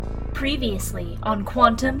Previously on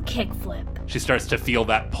Quantum Kickflip. She starts to feel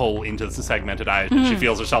that pull into the segmented eye. She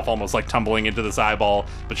feels herself almost like tumbling into this eyeball,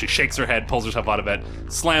 but she shakes her head, pulls herself out of bed,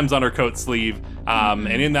 slams on her coat sleeve, and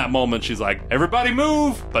in that moment she's like, everybody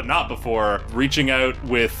move! But not before reaching out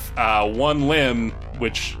with one limb,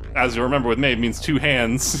 which, as you remember with Maeve, means two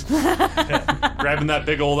hands, grabbing that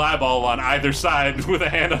big old eyeball on either side with a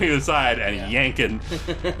hand on either side and yanking.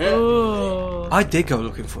 Ooh. I did go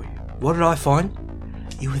looking for you. What did I find?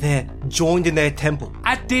 You were there, joined in their temple.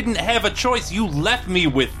 I didn't have a choice. You left me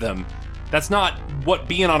with them. That's not what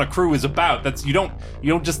being on a crew is about. That's you don't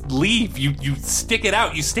just leave. You stick it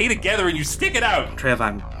out. You stay together and you stick it out. Trev,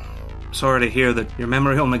 I'm sorry to hear that your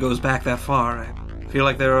memory only goes back that far. I feel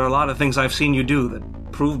like there are a lot of things I've seen you do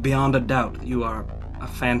that prove beyond a doubt that you are a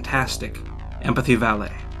fantastic empathy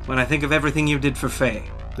valet. When I think of everything you did for Faye,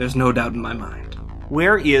 there's no doubt in my mind.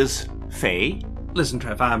 Where is Faye? Listen,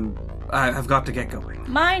 Trev, I've got to get going.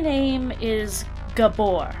 My name is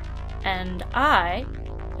Gabor, and I,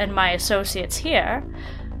 and my associates here,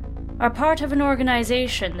 are part of an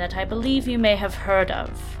organization that I believe you may have heard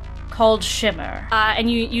of, called Shimmer.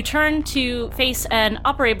 And you turn to face an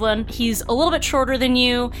upper Abelin. He's a little bit shorter than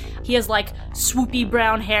you. He has like swoopy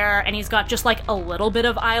brown hair, and he's got just like a little bit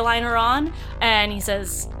of eyeliner on. And he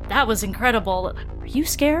says, "That was incredible. Are you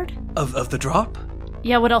scared?" Of the drop?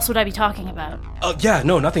 Yeah, what else would I be talking about? Yeah,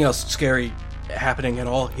 no, nothing else scary happening at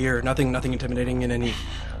all here. Nothing intimidating in any,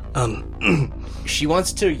 She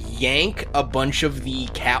wants to yank a bunch of the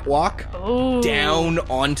catwalk Ooh. down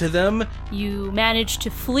onto them. You managed to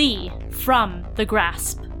flee from the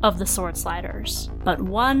grasp of the sword sliders, but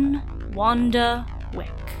one Wanda Wick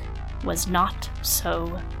was not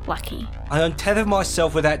so lucky. I untethered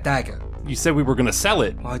myself with that dagger. You said we were going to sell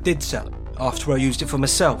it. I did sell it, after I used it for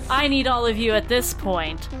myself. I need all of you at this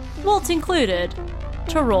point, Walt included,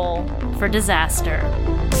 to roll for disaster.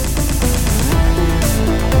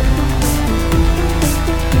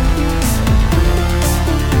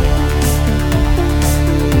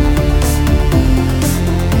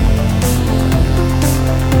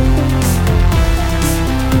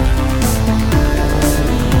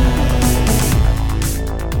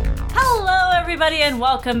 And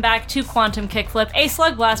welcome back to Quantum Kickflip, a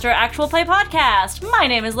Slug Blaster actual play podcast. My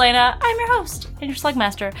name is Lena, I'm your host and your Slug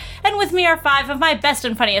Master, and with me are 5 of my best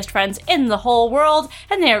and funniest friends in the whole world,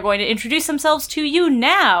 and they are going to introduce themselves to you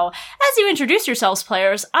now. As you introduce yourselves,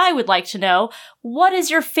 players, I would like to know, what is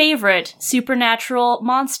your favorite supernatural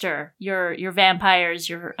monster? Your vampires,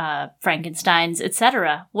 your Frankensteins,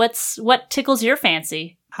 etc. What tickles your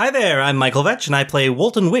fancy? Hi there, I'm Michael Vetch, and I play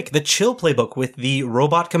Walton Wick, the chill playbook with the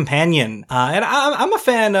robot companion. And I'm a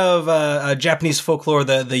fan of Japanese folklore,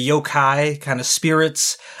 the yokai kind of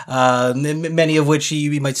spirits, many of which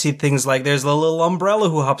you might see things like there's a little umbrella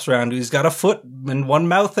who hops around who's got a foot and one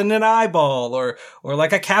mouth and an eyeball, or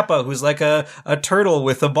like a kappa who's like a turtle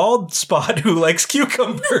with a bald spot who likes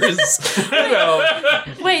cucumbers. You know.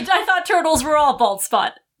 Wait, I thought turtles were all bald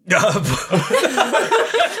spot.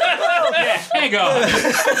 Yeah, hang on.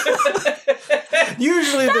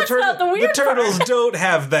 Usually the turtles don't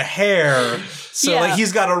have the hair. So like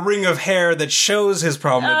he's got a ring of hair that shows his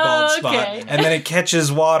prominent bald spot, and then it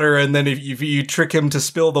catches water, and then if you trick him to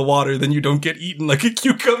spill the water, then you don't get eaten like a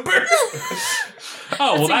cucumber.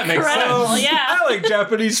 Oh, well, that makes sense. Yeah. I like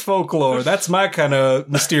Japanese folklore. That's my kind of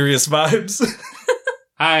mysterious vibes.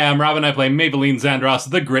 Hi, I'm Robin. I play Maybelline Zandros,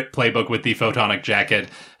 the Grit playbook with the photonic jacket.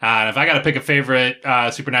 And if I got to pick a favorite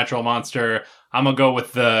supernatural monster, I'm gonna go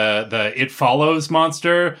with the It Follows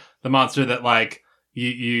monster, the monster that like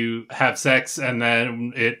you have sex and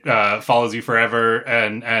then it follows you forever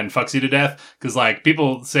and fucks you to death. Because like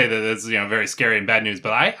people say that it's very scary and bad news,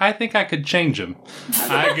 but I think I could change him.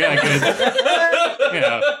 I could,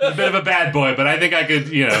 a bit of a bad boy, but I think I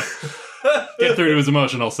could get through to his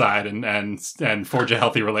emotional side and forge a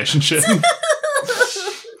healthy relationship.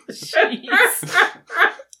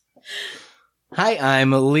 Hi,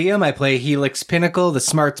 I'm Liam. I play Helix Pinnacle, the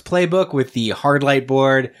Smarts playbook with the Hardlight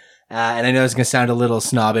board. And I know it's going to sound a little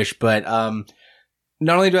snobbish, but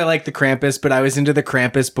not only do I like the Krampus, but I was into the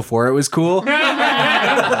Krampus before it was cool. The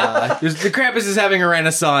Krampus is having a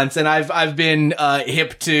renaissance, and I've been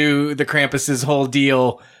hip to the Krampus's whole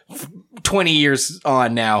deal 20 years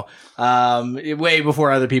on now. Way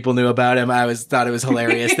before other people knew about him. I thought it was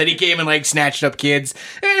hilarious that he came and like snatched up kids.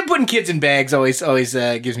 And putting kids in bags always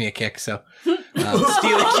gives me a kick. So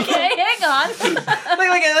stealing. Okay, hang on.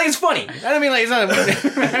 like it's funny. I don't mean like it's not.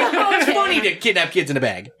 It's funny to kidnap kids in a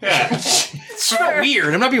bag. Yeah. It's not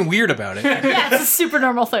weird. I'm not being weird about it. Yeah, it's a super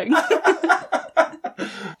normal thing.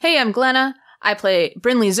 Hey, I'm Glenna. I play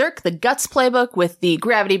Brinley Zirk, the Guts playbook with the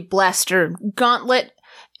Gravity Blaster Gauntlet.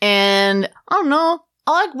 And I don't know,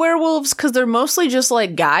 I like werewolves because they're mostly just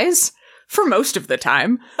like guys for most of the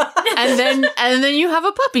time. and then you have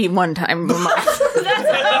a puppy one time a month. That's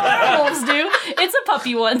what werewolves do. It's a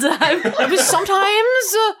puppy one time.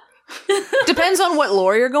 Sometimes depends on what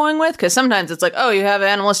lore you're going with, because sometimes it's like, oh, you have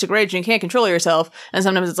animalistic rage and you can't control yourself, and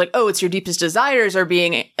sometimes it's like, oh, it's your deepest desires are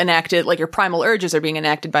being enacted, like your primal urges are being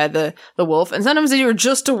enacted by the wolf, and sometimes you're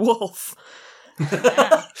just a wolf.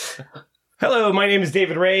 Hello, my name is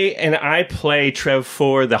David Ray, and I play Trev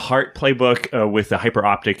 4, the Heart playbook with the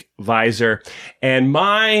hyper-optic visor. And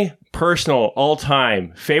my personal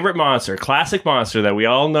all-time favorite monster, classic monster that we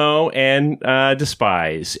all know and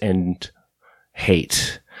despise and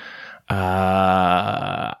hate.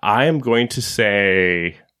 I am going to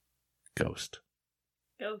say Ghost.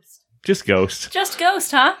 Ghost. Just Ghost. Just Ghost,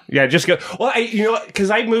 huh? Yeah, just go. Well, because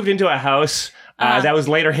I moved into a house that was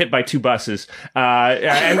later hit by 2 buses.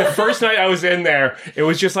 And the first night I was in there, it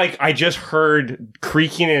was just like, I just heard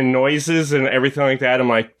creaking and noises and everything like that. I'm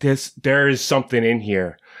like, there is something in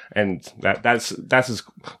here. And that's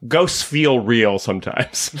ghosts feel real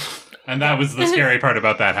sometimes. And that was the scary part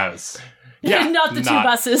about that house. Yeah. Not the 2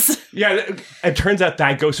 buses. Yeah, it turns out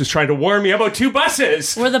that ghost was trying to warn me about 2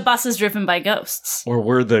 buses. Were the buses driven by ghosts? Or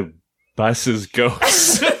were the buses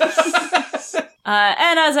ghosts?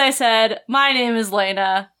 And as I said, my name is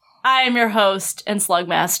Lena. I am your host and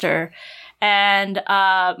Slugmaster. And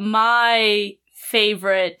my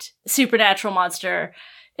favorite supernatural monster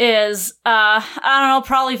is, I don't know,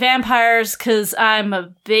 probably vampires, because I'm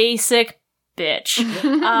a basic bitch.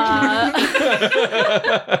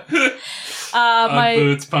 My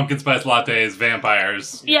boots, pumpkin spice lattes,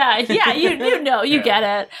 vampires. Yeah, you know, you get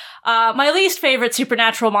it. My least favorite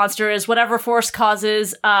supernatural monster is whatever force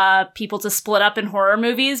causes people to split up in horror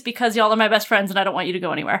movies, because y'all are my best friends and I don't want you to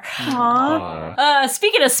go anywhere. Aww.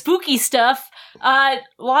 Speaking of spooky stuff,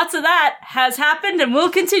 lots of that has happened and will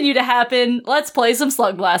continue to happen. Let's play some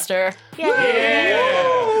Slug Blaster.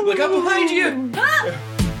 Yeah! Look up behind you! Ah!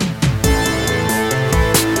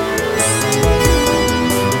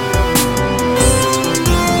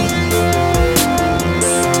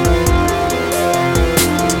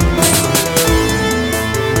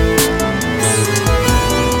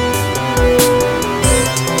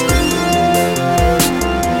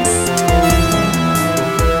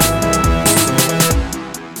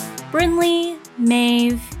 Brinley,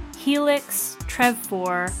 Maeve, Helix,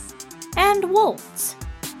 Trev4, and Wolt.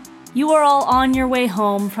 You are all on your way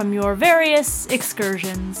home from your various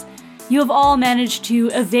excursions. You have all managed to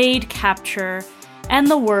evade capture, and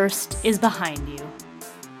the worst is behind you.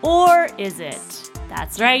 Or is it?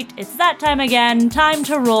 That's right, it's that time again, time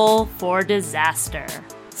to roll for disaster.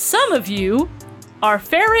 Some of you are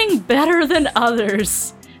faring better than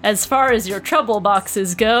others as far as your trouble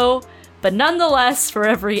boxes go, but nonetheless, for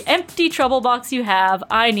every empty trouble box you have,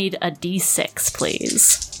 I need a d6,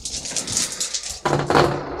 please.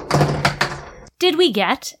 Did we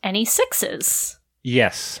get any 6s?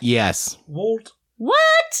 Yes. Yes. Walt.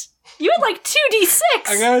 What? You had like 2d6!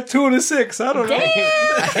 I got a 2 and a 6. I don't know.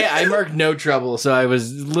 I marked no trouble, so I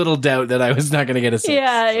was little doubt that I was not going to get a 6.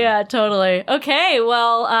 Yeah, totally. Okay,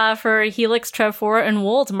 well, for Helix, Trev4, and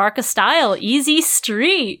Wolt, mark a style. Easy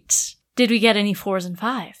street. Did we get any 4s and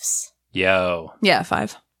 5s? Yo. Yeah,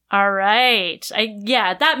 5. All right.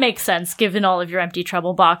 Yeah, that makes sense, given all of your empty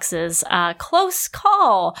trouble boxes. Close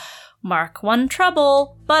call. Mark 1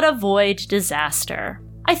 trouble, but avoid disaster.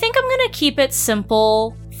 I think I'm going to keep it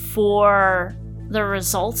simple for the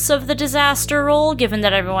results of the disaster roll, given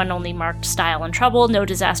that everyone only marked style and trouble. No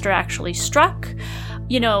disaster actually struck.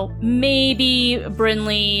 You know, maybe,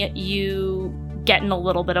 Brinley, you getting a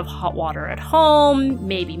little bit of hot water at home.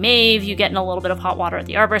 Maybe Maeve, you getting a little bit of hot water at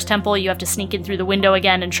the Arborist Temple. You have to sneak in through the window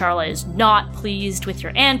again, and Charlotte is not pleased with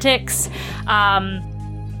your antics.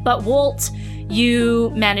 But Wolt,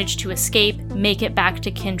 you manage to escape, make it back to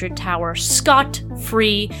Kindred Tower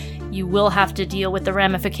scot-free. You will have to deal with the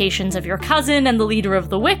ramifications of your cousin and the leader of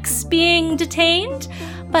the Wicks being detained,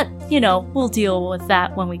 but, you know, we'll deal with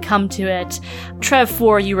that when we come to it.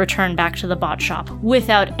 Trev4, you return back to the bot shop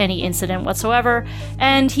without any incident whatsoever.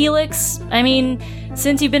 And Helix, I mean,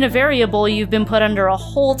 since you've been a variable, you've been put under a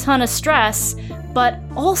whole ton of stress, but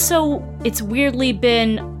also it's weirdly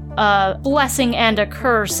been a blessing and a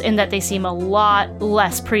curse in that they seem a lot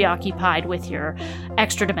less preoccupied with your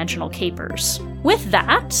extra-dimensional capers. With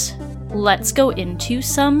that, let's go into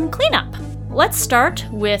some cleanup. Let's start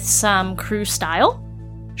with some crew style.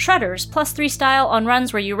 Shredders, +3 style on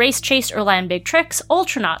runs where you race, chase, or land big tricks.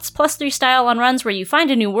 Ultranauts, +3 style on runs where you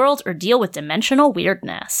find a new world or deal with dimensional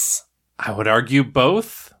weirdness. I would argue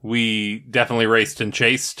both. we definitely raced and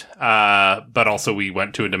chased, but also we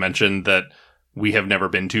went to a dimension that we have never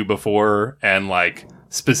been to before, and like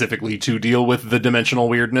specifically to deal with the dimensional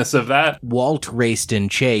weirdness of that. Walt raced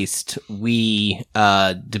and chased. We,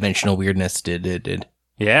 dimensional weirdness did.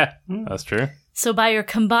 Yeah, that's true. So by your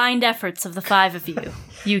combined efforts of the 5 of you,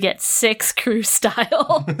 you get 6 crew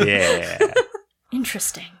style. Yeah.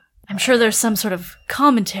 Interesting. I'm sure there's some sort of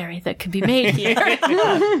commentary that could be made here.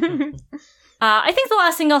 I think the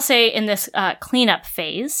last thing I'll say in this cleanup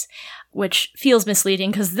phase, which feels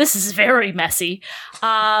misleading because this is very messy,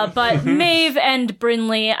 but Maeve and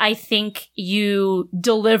Brinley, I think you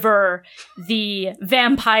deliver the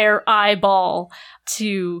vampire eyeball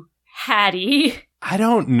to Hattie. I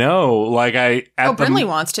don't know. Like Brinley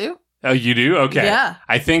wants to. Oh, you do? Okay. Yeah.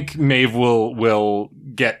 I think Maeve will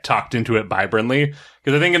get talked into it by Brinley.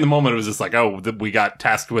 Because I think in the moment it was just like, we got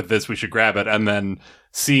tasked with this, we should grab it. And then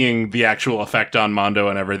seeing the actual effect on Mondo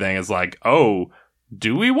and everything is like, oh,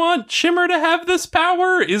 do we want Shimmer to have this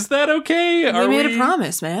power? Is that okay? We made a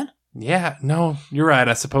promise, man. Yeah, no, you're right.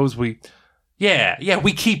 I suppose we... Yeah,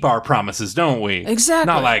 we keep our promises, don't we?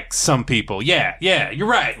 Exactly. Not like some people. Yeah, you're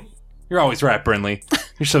right. You're always right, Brinley.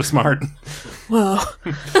 You're so smart. Whoa.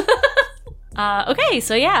 Okay,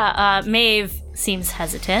 so yeah, Maeve seems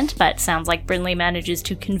hesitant, but sounds like Brinley manages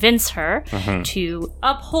to convince her to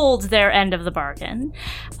uphold their end of the bargain.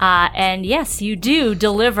 And yes, you do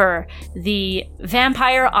deliver the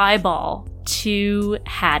vampire eyeball to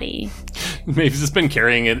Hattie. Maeve's just been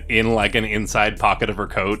carrying it in like an inside pocket of her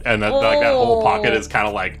coat, and that whole pocket is kind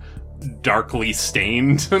of like darkly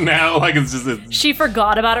stained now. Like it's just she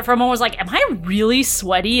forgot about it for a moment, was like, am I really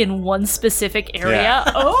sweaty in one specific area? Yeah.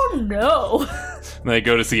 Oh no. And they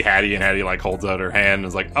go to see Hattie, and Hattie like holds out her hand and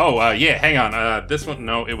is like, yeah, hang on, this one,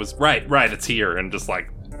 no, it was right, it's here, and just like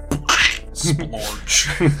splorge.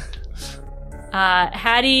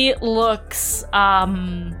 Hattie looks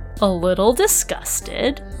a little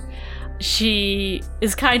disgusted. She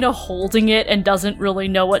is kind of holding it and doesn't really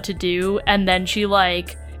know what to do, and then she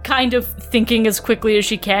like kind of thinking as quickly as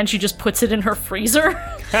she can, she just puts it in her freezer.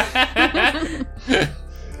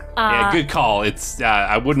 Yeah, good call. It's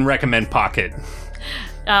I wouldn't recommend pocket.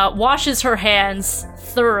 Washes her hands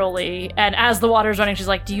thoroughly, and as the water's running, she's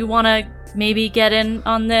like, do you want to maybe get in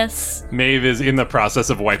on this? Maeve is in the process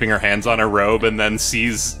of wiping her hands on her robe and then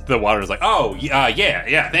sees the water, is like,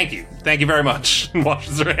 yeah, thank you very much, and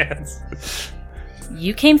washes her hands.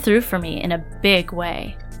 You came through for me in a big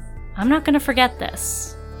way. I'm not going to forget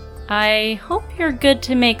this. I hope you're good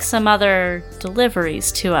to make some other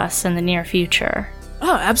deliveries to us in the near future.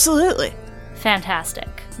 Oh, absolutely. Fantastic.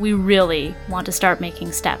 We really want to start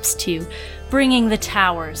making steps to bringing the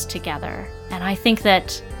towers together, and I think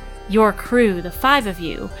that your crew, the 5 of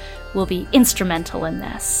you, will be instrumental in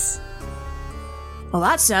this. Well,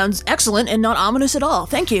 that sounds excellent and not ominous at all.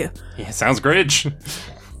 Thank you. Yeah, sounds great.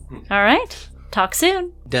 All right. Talk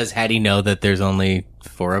soon. Does Hattie know that there's only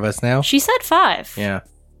 4 of us now? She said 5. Yeah.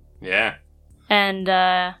 Yeah. And,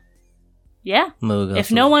 yeah.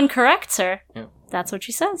 If no one corrects her, that's what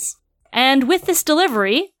she says. And with this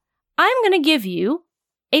delivery, I'm going to give you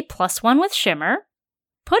a +1 with Shimmer,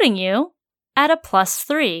 putting you at a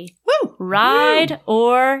 +3. Woo! Ride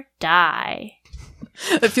or die.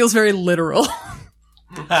 It feels very literal.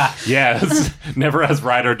 Yeah, never has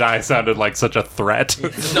ride or die sounded like such a threat.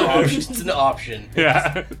 It's an option.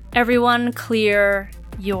 Yeah. Everyone clear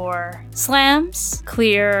your slams,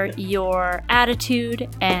 clear your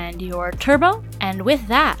attitude and your turbo, and with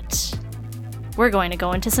that, we're going to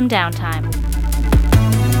go into some downtime.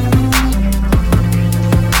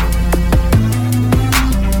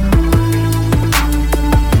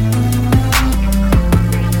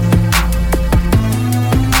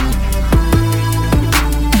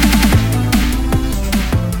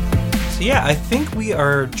 Yeah, I think we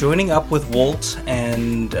are joining up with Walt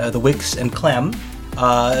and the Wicks and Clem,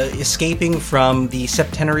 escaping from the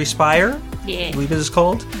Septenary Spire, Yeah. I believe it is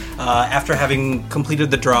called. After having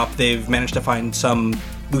completed the drop, they've managed to find some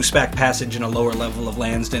loose back passage in a lower level of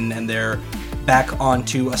Lansden, and they're back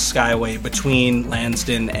onto a skyway between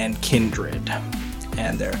Lansden and Kindred.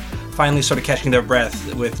 And they're finally sort of catching their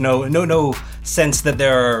breath with no sense that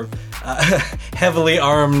there are heavily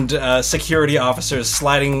armed security officers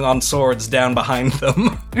sliding on swords down behind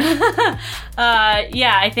them.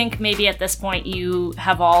 Yeah, I think maybe at this point you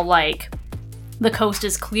have all, like, the coast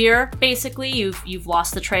is clear, basically. You've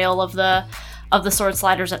lost the trail of the sword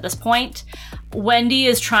sliders at this point. Wendy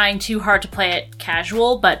is trying too hard to play it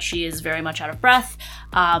casual, but she is very much out of breath.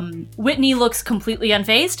 Whitney looks completely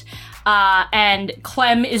unfazed. And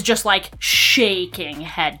Clem is just, like, shaking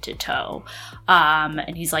head to toe.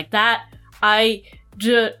 And he's like,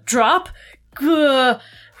 drop?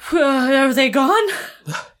 Are they gone?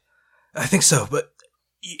 I think so, but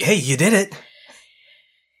hey, you did it.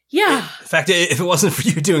 Yeah. In fact, if it wasn't for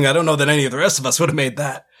you doing, I don't know that any of the rest of us would have made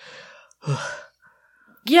that.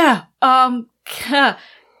 Yeah.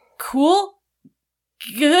 Cool.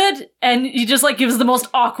 Good. And he just like gives the most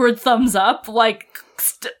awkward thumbs up, like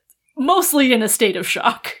mostly in a state of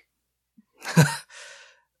shock.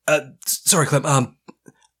 Sorry, Clem.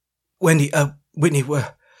 Wendy, Whitney,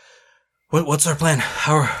 what's our plan?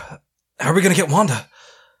 How are we gonna get Wanda?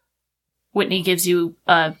 Whitney gives you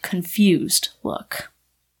a confused look.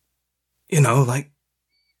 They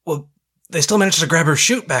still managed to grab her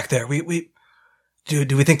chute back there.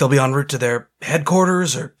 Do we think they'll be en route to their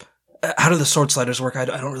headquarters, or how do the sword sliders work? I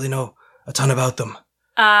don't really know a ton about them.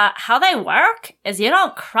 How they work is you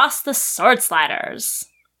don't cross the sword sliders.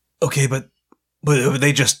 Okay, but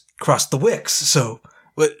they just crossed the wicks, so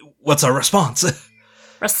what's our response?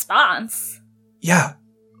 Response? Yeah.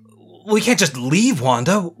 We can't just leave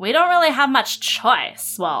Wanda. We don't really have much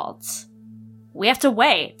choice, Walt. We have to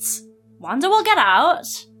wait. Wanda will get out,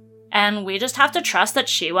 and we just have to trust that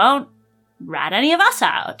she won't rat any of us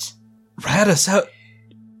out. Rat us out?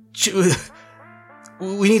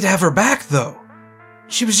 We need to have her back, though.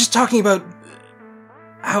 She was just talking about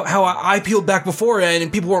how I peeled back before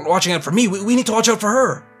and people weren't watching out for me. We need to watch out for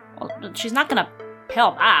her. Well, she's not gonna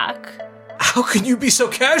peel back. How can you be so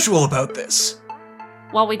casual about this?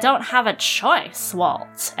 Well, we don't have a choice,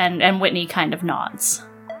 Walt. And Whitney kind of nods.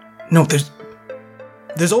 No,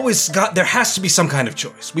 there has to be some kind of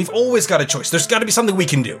choice. We've always got a choice. There's got to be something we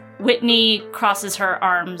can do. Whitney crosses her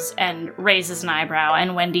arms and raises an eyebrow,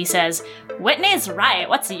 and Wendy says, Whitney's right.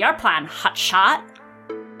 What's your plan, hotshot?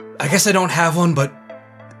 I guess I don't have one, but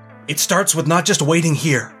it starts with not just waiting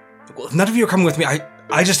here. Well, if none of you are coming with me,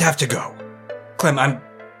 I just have to go. Clem, I'm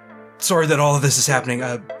sorry that all of this is happening.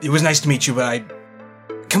 It was nice to meet you, but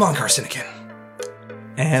Come on, Carcinican.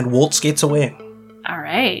 And Walt skates away. All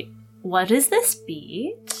right. What is this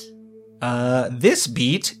beat? This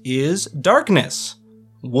beat is darkness.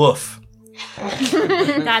 Woof.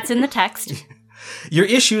 That's in the text. Your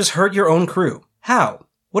issues hurt your own crew. How?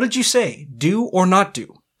 What did you say? Do or not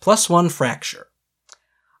do? +1 fracture.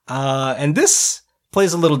 And this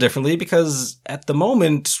plays a little differently because at the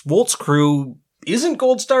moment, Walt's crew isn't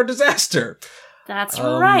Gold Star Disaster. That's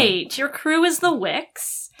right. Your crew is the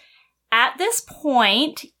Wicks. At this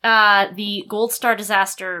point, the Gold Star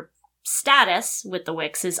Disaster status with the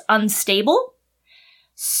Wicks is unstable.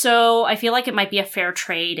 So I feel like it might be a fair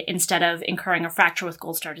trade instead of incurring a fracture with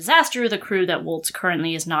Gold Star Disaster, the crew that Walt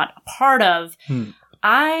currently is not a part of.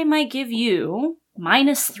 I might give you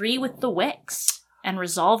 -3 with the Wicks and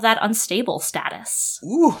resolve that unstable status.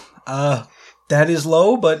 Ooh, that is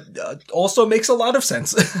low, but also makes a lot of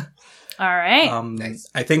sense. All right. Nice.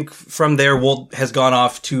 I think from there, Walt has gone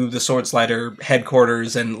off to the Sword Slider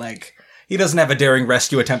headquarters, and he doesn't have a daring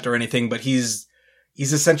rescue attempt or anything, but he's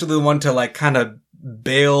essentially the one to kind of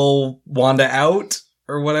bail Wanda out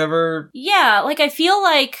or whatever. Yeah, I feel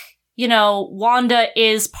like, Wanda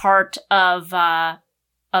is part of a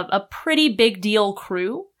pretty big deal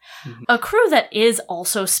crew. Mm-hmm. A crew that is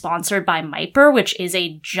also sponsored by Myper, which is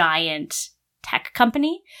a giant tech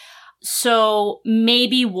company. So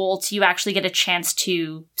maybe, Walt, you actually get a chance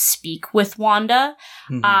to speak with Wanda.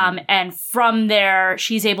 Mm-hmm. And from there,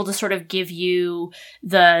 she's able to sort of give you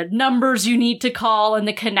the numbers you need to call and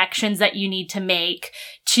the connections that you need to make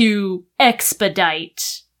to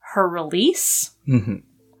expedite her release. Mm-hmm.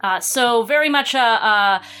 So very much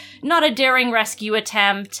not a daring rescue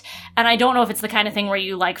attempt. And I don't know if it's the kind of thing where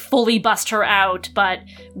you fully bust her out, but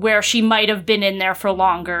where she might have been in there for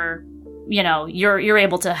longer. You're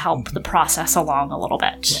able to help the process along a little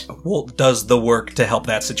bit. Walt does the work to help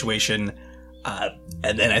that situation.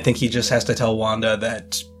 And then I think he just has to tell Wanda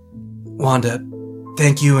that, Wanda,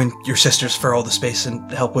 thank you and your sisters for all the space and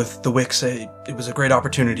help with the Wicks. It was a great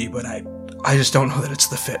opportunity, but I just don't know that it's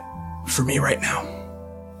the fit for me right now.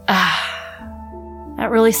 That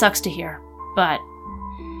really sucks to hear. But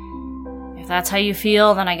if that's how you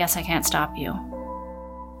feel, then I guess I can't stop you.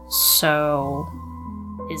 So...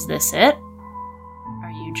 is this it?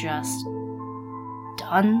 Are you just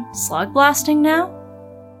done slug blasting now?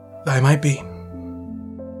 I might be.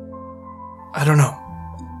 I don't know.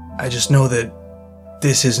 I just know that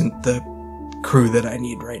this isn't the crew that I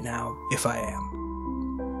need right now, if I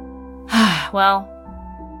am. Well,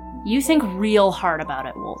 you think real hard about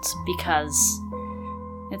it, Walt, because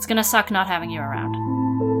it's gonna suck not having you around.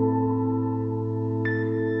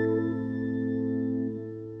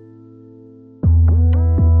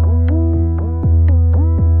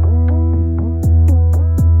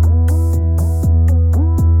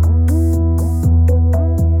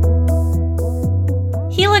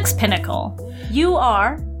 Helix Pinnacle, you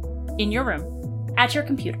are in your room at your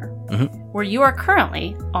computer, where you are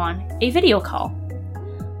currently on a video call.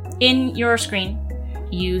 In your screen,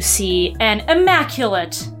 you see an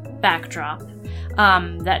immaculate backdrop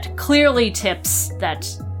that clearly tips that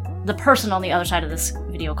the person on the other side of this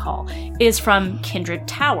video call is from Kindred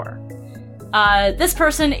Tower. This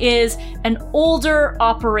person is an older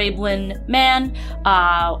Operablin man,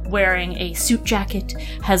 wearing a suit jacket,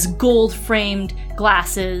 has gold-framed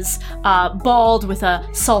glasses, bald with a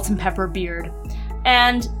salt and pepper beard.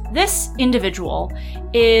 And this individual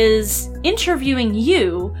is interviewing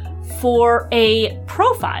you for a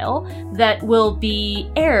profile that will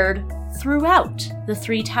be aired throughout the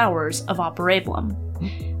 3 towers of Operablum.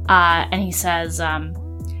 And he says,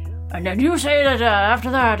 and then you say that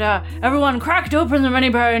after that, everyone cracked open the many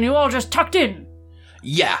berry and you all just tucked in.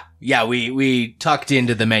 Yeah, we tucked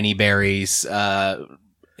into the many berries.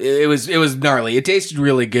 It was gnarly. It tasted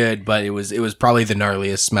really good, but it was probably the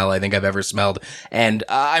gnarliest smell I think I've ever smelled. And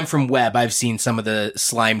I'm from Webb. I've seen some of the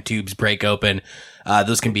slime tubes break open.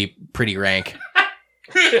 Those can be pretty rank.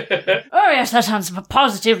 Oh yes, that sounds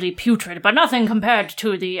positively putrid, but nothing compared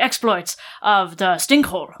to the exploits of the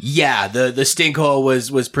stinkhole. Yeah, the stinkhole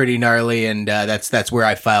was pretty gnarly, and that's where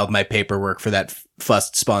I filed my paperwork for that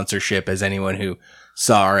fussed sponsorship, as anyone who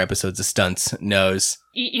saw our episodes of Stunts knows.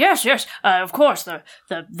 Yes, of course,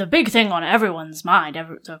 the big thing on everyone's mind,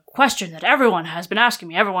 the question that everyone has been asking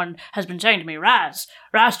me, everyone has been saying to me,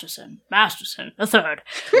 Masterson III,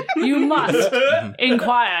 you must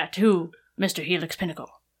inquire to Mr. Helix Pinnacle.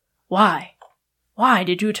 Why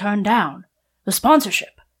did you turn down the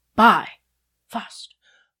sponsorship by Fust?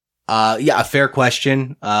 Yeah, a fair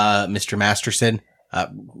question, Mr. Masterson.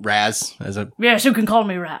 Raz, Yes, you can call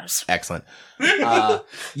me Raz. Excellent.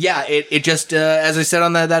 Yeah, it just, as I said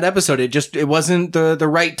on that episode, it wasn't the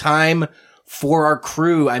right time for our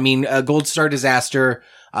crew. I mean, Gold Star Disaster,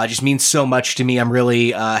 just means so much to me. I'm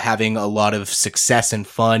really, having a lot of success and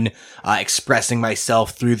fun, expressing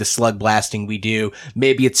myself through the slug blasting we do.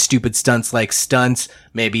 Maybe it's stupid stunts like stunts.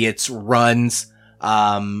 Maybe it's runs.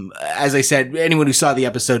 As I said, anyone who saw the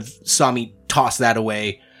episode saw me toss that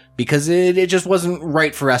away, because it just wasn't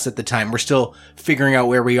right for us at the time. We're still figuring out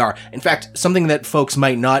where we are. In fact, something that folks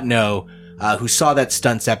might not know, who saw that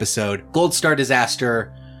Stunts episode, Gold Star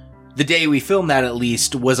Disaster, the day we filmed that at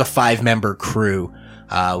least, was a 5-member crew.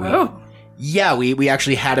 Yeah, we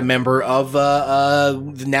actually had a member of,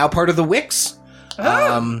 now part of the Wicks,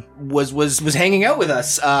 was hanging out with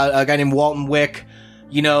us. A guy named Walton Wick.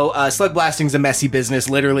 You know, slug blasting's a messy business,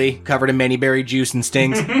 literally, covered in many berry juice and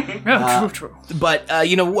stings. True. But,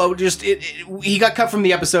 he got cut from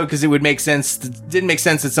the episode because it would make sense. Didn't make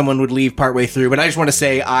sense that someone would leave partway through. But I just want to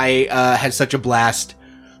say I had such a blast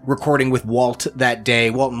recording with Walt that day,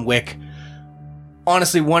 Walton Wick.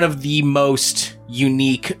 Honestly, one of the most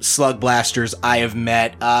unique slug blasters I have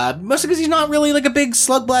met. Mostly because he's not really like a big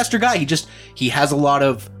slug blaster guy. He has a lot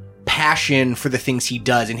of passion for the things he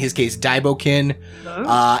does, in his case Daibokin,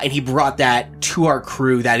 and he brought that to our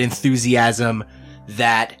crew, that enthusiasm,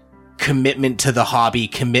 that commitment to the hobby,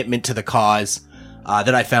 commitment to the cause,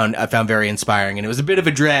 that I found very inspiring. And it was a bit of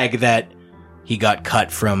a drag that he got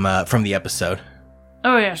cut from the episode.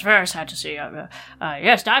 Oh yes, very sad to see.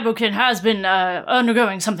 Yes, Daibokin has been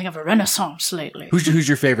undergoing something of a renaissance lately. Who's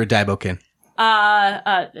your favorite Daibokin?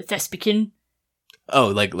 Thespian. Oh,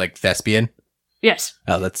 like thespian? Yes.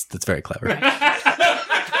 Oh, that's very clever. Right.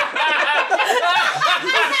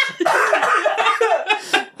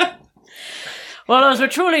 Well, those were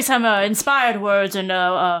truly some inspired words, and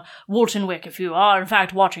Walton Wick, if you are in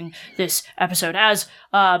fact watching this episode, as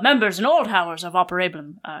members in all towers of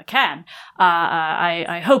Operablum can,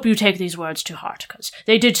 I hope you take these words to heart, because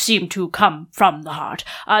they did seem to come from the heart.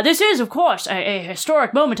 This is, of course, a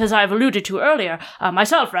historic moment, as I've alluded to earlier.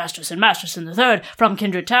 Myself, Masterson III, from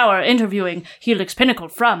Kindred Tower, interviewing Helix Pinnacle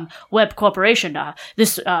from Webb Corporation.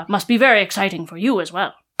 This must be very exciting for you as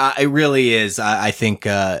well. It really is. I think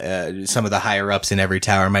some of the higher-ups in every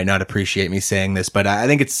tower might not appreciate me saying this, but I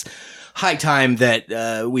think it's high time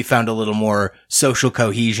that we found a little more social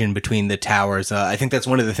cohesion between the towers. I think that's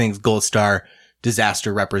one of the things Gold Star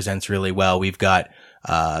Disaster represents really well. We've got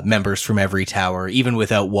members from every tower, even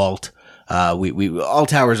without Walt. We all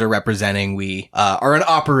towers are representing. We are an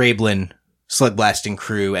Operablin slug blasting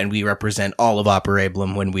crew, and we represent all of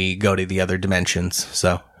Operablum when we go to the other dimensions.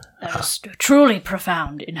 So. That is truly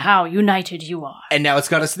profound in how united you are. And now it's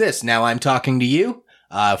got us this. Now I'm talking to you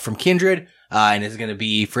from Kindred, and it's going to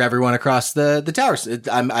be for everyone across the towers.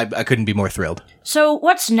 I couldn't be more thrilled. So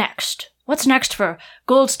what's next? What's next for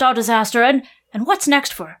Gold Star Disaster, and what's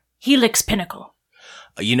next for Helix Pinnacle?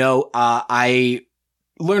 I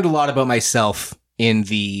learned a lot about myself in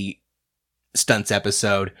the stunts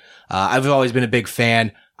episode. I've always been a big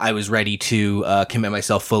fan. I was ready to commit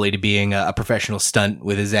myself fully to being a professional stunt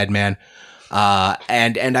with a Z-Man.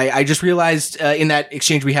 And I just realized in that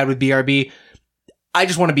exchange we had with BRB, I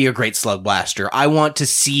just want to be a great slug blaster. I want to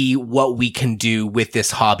see what we can do with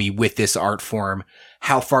this hobby, with this art form.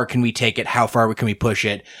 How far can we take it? How far can we push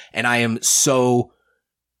it? And I am so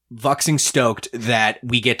vuxing stoked that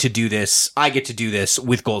we get to do this. I get to do this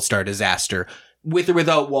with Gold Star Disaster. With or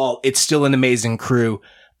without Walt, it's still an amazing crew.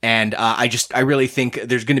 And I really think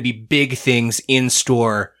there's going to be big things in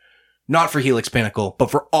store, not for Helix Pinnacle, but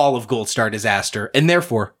for all of Gold Star Disaster, and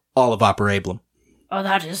therefore all of Operablum. Oh,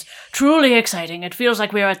 that is truly exciting. It feels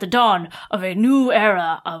like we are at the dawn of a new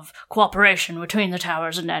era of cooperation between the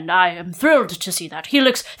towers, and I am thrilled to see that.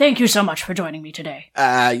 Helix, thank you so much for joining me today.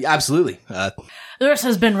 Absolutely. This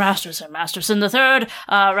has been Masterson the Third,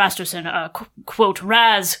 Rasterson, quote,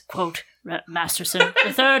 Raz, quote, Masterson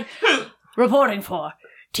the Third, reporting for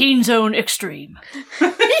Teen Zone Extreme.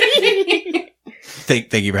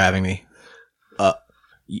 Thank you for having me.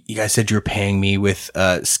 You guys said you were paying me with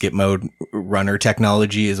skip mode runner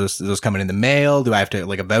technology. Is those coming in the mail? Do I have to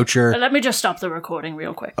like a voucher? Let me just stop the recording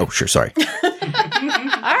real quick. Oh, sure. Sorry. All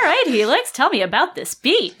right, Helix, tell me about this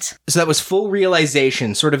beat. So that was Full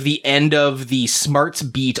Realization, sort of the end of the Smarts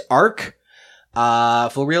beat arc.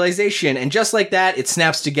 Full Realization. And just like that, it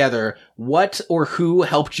snaps together. What or who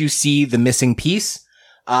helped you see the missing piece?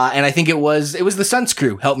 And I think it was the Suns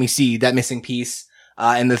crew helped me see that missing piece.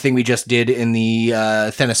 And the thing we just did in the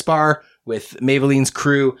Thenis Bar with Maybelline's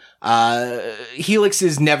crew. Helix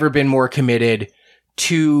has never been more committed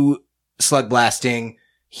to slug blasting.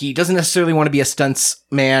 He doesn't necessarily want to be a stunts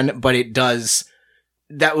man, but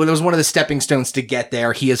that was one of the stepping stones to get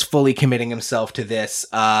there. He is fully committing himself to this,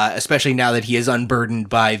 especially now that he is unburdened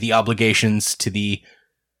by the obligations to the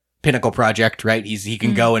Pinnacle project, right? He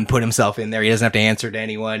can go and put himself in there. He doesn't have to answer to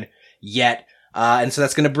anyone yet. And so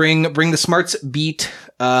that's going to bring the Smarts beat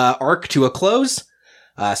arc to a close.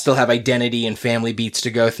 Still have identity and family beats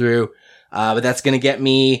to go through. But that's going to get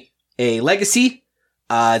me a legacy.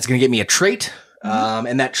 It's going to get me a trait.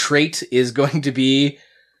 And that trait is going to be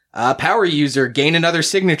power user, gain another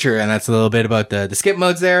signature. And that's a little bit about the skip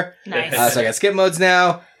modes there. Nice. So I got skip modes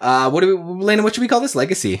now. Lena, what should we call this?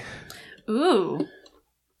 Legacy. Ooh.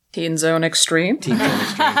 Teen Zone Extreme. Teen Zone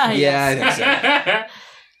Extreme. Yeah, I think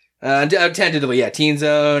so. Tentatively, yeah. Teen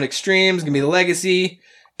Zone Extreme is gonna be the legacy.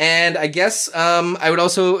 And I guess,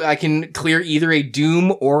 I can clear either a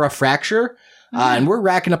Doom or a Fracture. And we're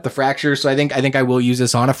racking up the Fracture, so I think I will use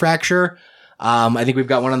this on a Fracture. I think we've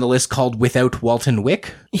got one on the list called Without Walton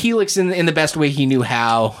Wick. Helix, in the best way he knew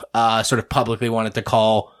how, sort of publicly wanted to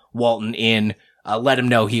call Walton in, let him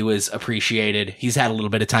know he was appreciated. He's had a little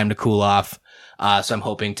bit of time to cool off. So I'm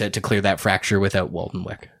hoping to clear that Fracture without Walton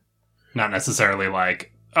Wick. Not necessarily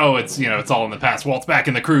like, oh, it's all in the past. Walt's back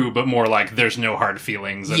in the crew, but more like there's no hard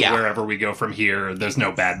feelings, and wherever we go from here, there's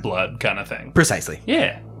no bad blood kind of thing. Precisely.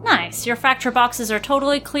 Yeah. Nice. Your Fracture boxes are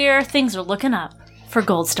totally clear. Things are looking up for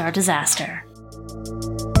Gold Star Disaster.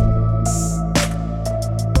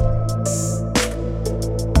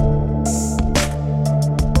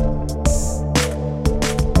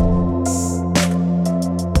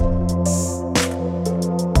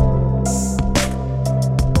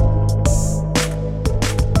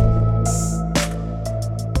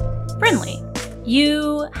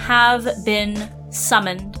 You have been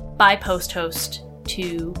summoned by Post Host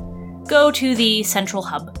to go to the central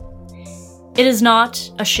hub. It is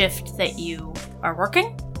not a shift that you are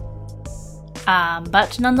working,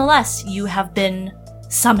 but nonetheless, you have been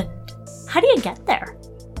summoned. How do you get there?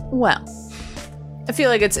 Well, I feel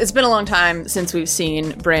like it's been a long time since we've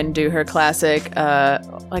seen Bryn do her classic,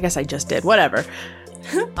 I guess I just did, whatever.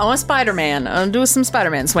 I want Spider-Man. I'll do some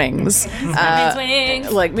Spider-Man swings. Spider-Man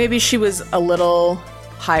swings. Like, maybe she was a little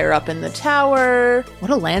higher up in the tower. What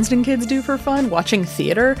do Lansdowne kids do for fun? Watching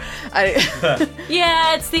theater?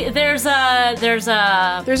 Yeah, there's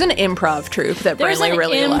an improv troupe that Brantley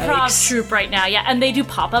really likes. There's an improv troupe right now, yeah, and they do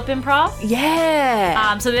pop-up improv.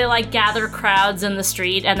 Yeah. So they like gather crowds in the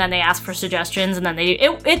street, and then they ask for suggestions, and then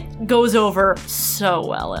it goes over so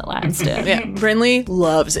well at Lansdowne. Yeah, Brantley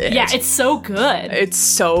loves it. Yeah, it's so good. It's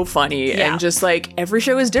so funny, and just like every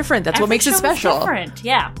show is different. That's what makes it special. Different,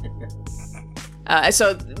 yeah.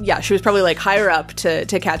 So yeah, she was probably like higher up to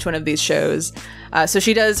catch one of these shows. So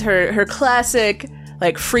she does her classic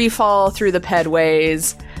like free fall through the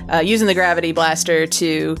pedways, using the gravity blaster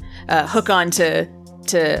to hook onto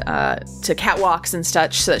catwalks and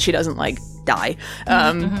such so that she doesn't like die,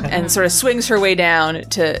 and sort of swings her way down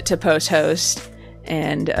to Post Host.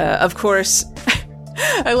 And of course,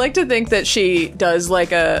 I like to think that she does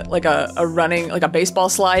like a running, like a baseball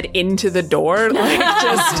slide into the door, like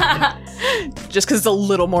just because it's a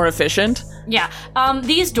little more efficient. Yeah.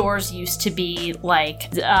 These doors used to be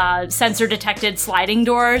like sensor detected sliding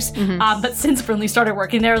doors, but since Brinley started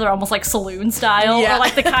working there, they're almost like saloon style, or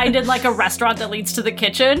like the kind in like a restaurant that leads to the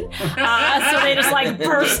kitchen. So they just like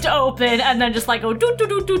burst open and then just like go doo doo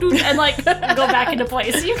doo doo doo and like go back into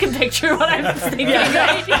place. You can picture what I'm thinking,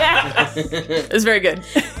 right? Yeah. It's very good.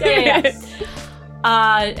 Yeah.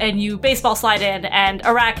 And you baseball slide in, and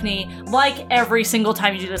Arachne, like every single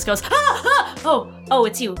time you do this, goes, oh,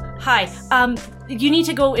 it's you. Hi. You need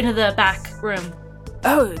to go into the back room.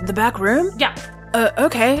 Oh, the back room? Yeah.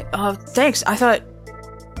 Okay. Thanks. I thought,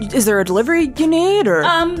 is there a delivery you need, or?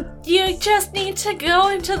 You just need to go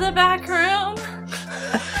into the back room.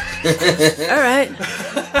 All right.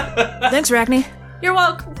 Thanks, Arachne. You're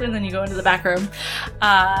welcome. And then you go into the back room.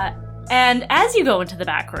 And as you go into the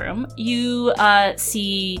back room, you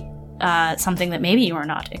see something that maybe you were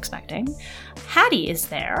not expecting. Hattie is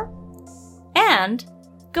there. And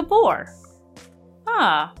Gabor.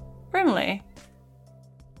 Ah, Brimley.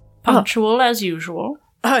 Punctual as usual.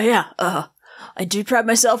 Oh, yeah. I do pride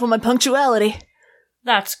myself on my punctuality.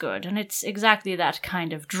 That's good, and it's exactly that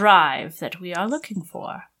kind of drive that we are looking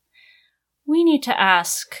for. We need to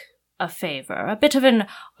ask a favor, a bit of an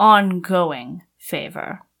ongoing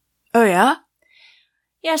favor. Oh, yeah?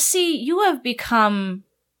 Yeah, see, you have become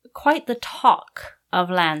quite the talk of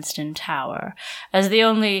Lansdowne Tower, as the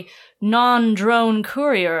only non-drone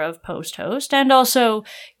courier of Post Host, and also,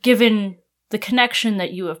 given the connection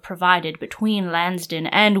that you have provided between Lansdowne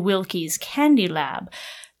and Wilkie's Candy Lab,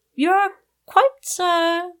 you're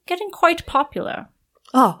getting quite popular.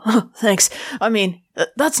 Oh, thanks. I mean,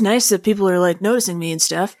 that's nice that people are, like, noticing me and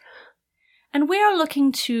stuff. And we are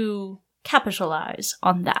looking to capitalize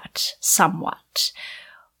on that somewhat.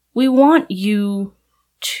 We want you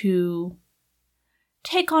to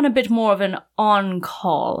take on a bit more of an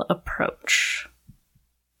on-call approach.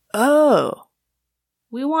 Oh.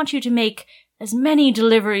 We want you to make as many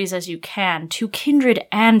deliveries as you can to Kindred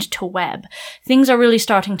and to Web. Things are really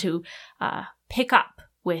starting to pick up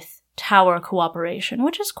with tower cooperation,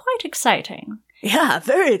 which is quite exciting. Yeah,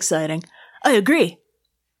 very exciting. I agree.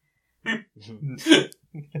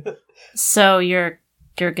 So you're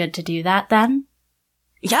good to do that then?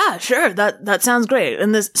 Yeah, sure. That sounds great.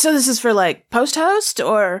 And this is for like Post Host,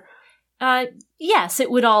 or? Yes,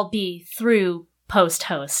 it would all be through Post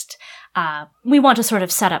Host. We want to sort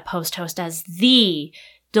of set up Post Host as the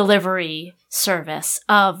delivery service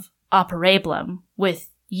of Operablum, with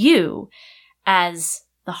you as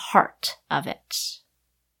the heart of it.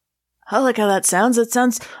 I like how that sounds. It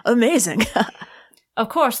sounds amazing. Of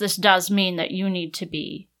course, this does mean that you need to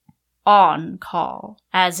be on call,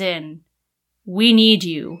 as in, we need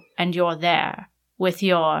you and you're there, with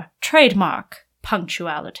your trademark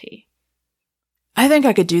punctuality. I think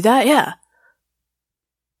I could do that, yeah.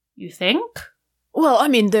 You think? Well, I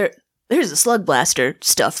mean, there's the Slug Blaster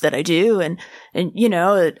stuff that I do, and you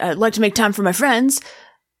know, I'd like to make time for my friends.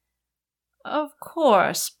 Of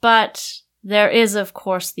course, but there is, of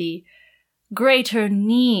course, the greater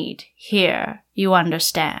need here, you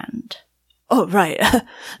understand. Oh, right.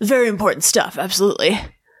 Very important stuff, absolutely.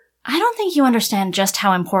 I don't think you understand just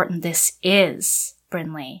how important this is,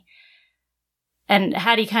 Brinley. And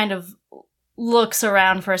Hattie kind of looks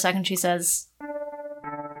around for a second. She says,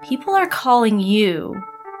 people are calling you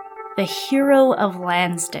the hero of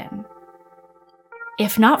Lansdowne.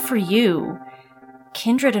 If not for you,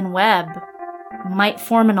 Kindred and Web might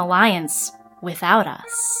form an alliance without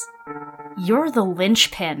us. You're the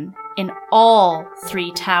linchpin in all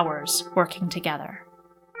 3 towers working together.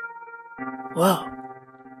 Whoa.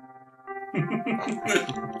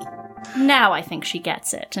 Now I think she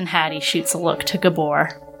gets it, and Hattie shoots a look to Gabor.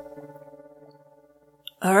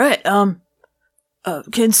 All right,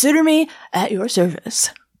 consider me at your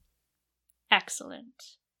service.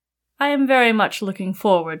 Excellent. I am very much looking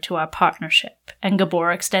forward to our partnership. And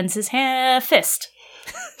Gabor extends his fist.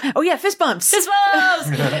 Oh yeah, fist bumps. Fist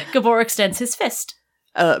bumps! Gabor extends his fist.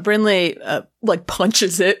 Brinley,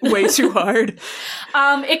 punches it way too hard.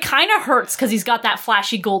 It kind of hurts because he's got that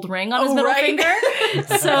flashy gold ring on his middle finger.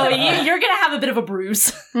 So you're going to have a bit of a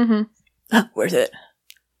bruise. Mm-hmm. Worth it.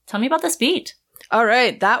 Tell me about this beat. All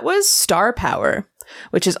right, that was Star Power,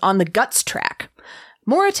 which is on the Guts track.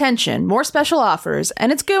 More attention, more special offers,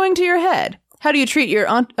 and it's going to your head. How do you treat your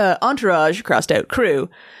entourage, crossed out crew?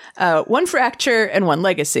 1 fracture and 1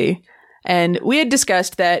 legacy. And we had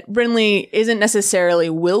discussed that Brinley isn't necessarily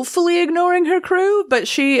willfully ignoring her crew, but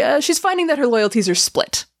she's finding that her loyalties are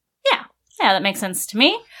split. Yeah, that makes sense to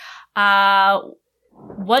me.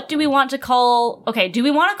 what do we want to call... Okay, do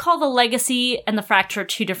we want to call the legacy and the fracture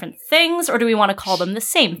two different things, or do we want to call them the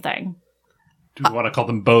same thing? Do we want to call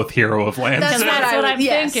them both Hero of Lands? That's what I'm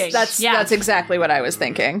thinking. That's exactly what I was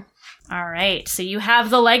thinking. All right, so you have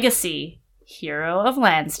the legacy, Hero of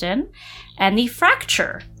Lansden, and the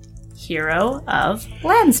fracture, Hero of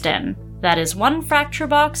Lansden. That is 1 fracture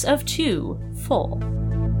box of 2 full.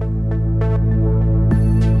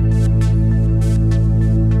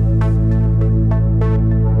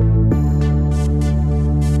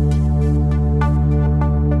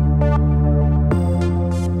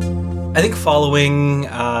 I think following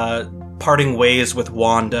parting ways with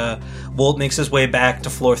Wanda, Wolt makes his way back to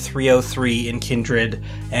floor 303 in Kindred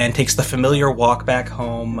and takes the familiar walk back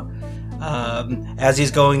home. As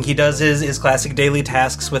he's going, he does his classic daily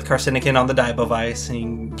tasks with Carcinican on the Dibovice, and he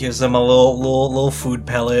gives him a little food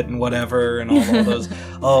pellet and whatever, and all those.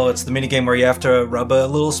 Oh, it's the minigame where you have to rub a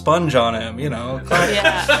little sponge on him,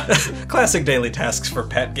 Classic daily tasks for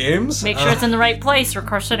pet games. Make sure it's in the right place or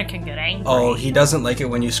Carcina can get angry. Oh, he doesn't like it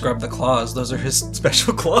when you scrub the claws. Those are his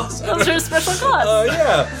special claws. Those are his special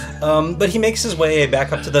claws. But he makes his way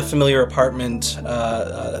back up to the familiar apartment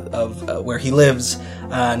of where he lives,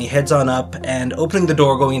 and he heads on up, and opening the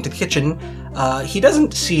door going into the kitchen, he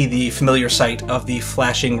doesn't see the familiar sight of the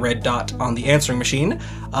flashing red dot on the answering machine,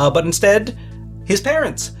 but instead, his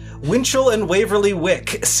parents, Winchell and Waverly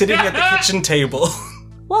Wick, sitting at the kitchen table.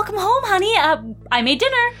 Welcome home, honey. I made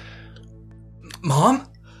dinner. Mom?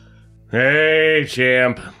 Hey,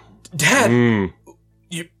 champ. Dad?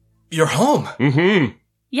 You're home. Mm-hmm.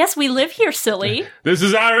 Yes, we live here, silly. This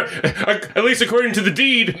is our, at least according to the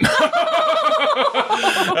deed,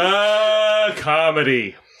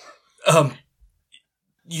 comedy. Of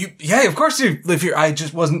course you live here. I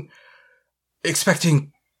just wasn't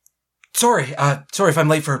expecting. Sorry if I'm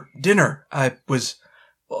late for dinner. I was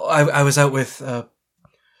out with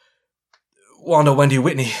Wanda, Wendy,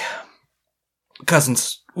 Whitney,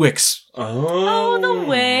 cousins, Wicks. Oh, the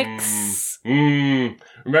Wicks.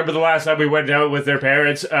 Remember the last time we went out with their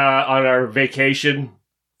parents on our vacation?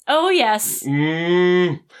 Oh, yes.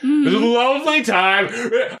 It was a lovely time.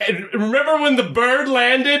 And remember when the bird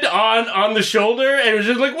landed on the shoulder? And it was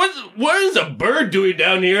just like, what is a bird doing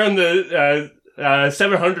down here on the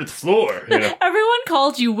 700th floor? You know? Everyone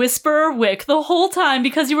called you Whisperer Wick the whole time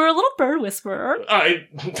because you were a little bird whisperer. I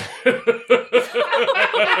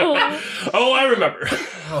remember.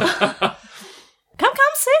 Come,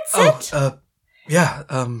 sit.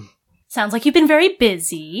 Sounds like you've been very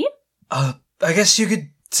busy. I guess you could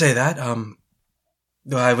say that.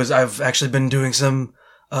 I've actually been doing some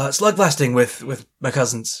slug blasting with my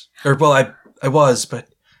cousins. I was, but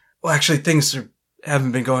actually things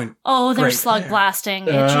haven't been going. Oh, they're great slug there. blasting.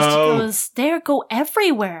 It just go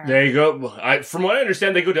everywhere. They go. From what I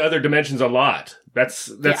understand, they go to other dimensions a lot. That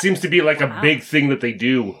seems to be like a big thing that they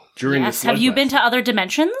do during the slug Have you blast. been to other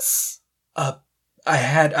dimensions? I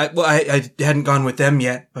hadn't gone with them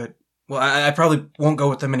yet, but I probably won't go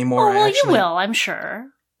with them anymore. Oh, well, you will, I'm sure.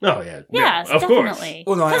 Oh, yeah. Yes, of definitely. course.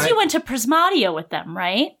 Well, no, because you went to Prismatia with them,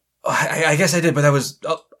 right? I guess I did, but that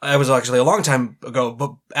was actually a long time ago.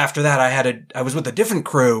 But after that, I was with a different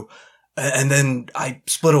crew, and then I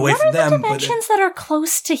split away from them. What are the dimensions that are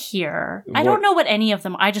close to here? I don't know what any of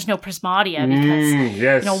them. I just know Prismatia because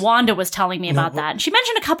yes. Wanda was telling me about that, and she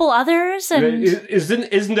mentioned a couple others. And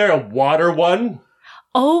isn't there a water one?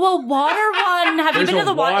 Oh, a water one. Have you been to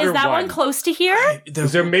the water? Is that one close to here?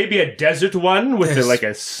 Is there maybe a desert one with like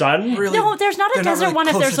a sun? Really, no, there's not a desert one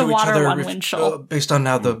if there's a water one, if, Winchell. based on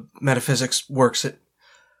how the metaphysics works,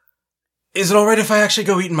 is it all right if I actually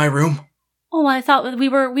go eat in my room? Oh, I thought we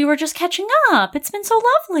were just catching up. It's been so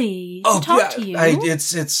lovely to talk to you.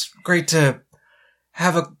 It's great to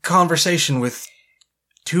have a conversation with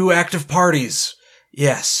two active parties.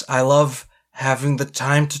 Yes, I love having the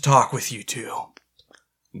time to talk with you two.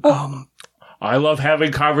 I love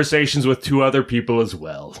having conversations with two other people as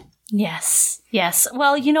well. Yes.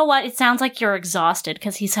 Well, you know what? It sounds like you're exhausted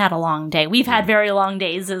because he's had a long day. We've had very long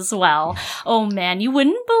days as well. Oh man, you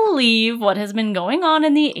wouldn't believe what has been going on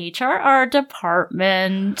in the HRR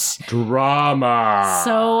department. Drama.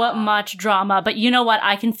 So much drama. But you know what?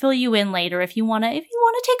 I can fill you in later if you want to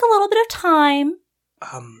take a little bit of time.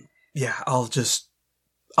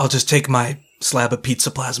 I'll just take my slab of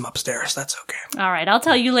pizza plasma upstairs. That's okay. All right, I'll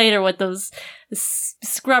tell you later what those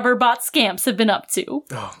scrubber bot scamps have been up to.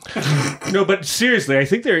 Oh. No, but seriously, I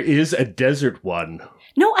think there is a desert one.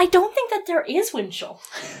 No, I don't think that there is, Winchell.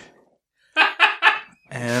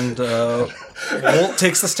 And Walt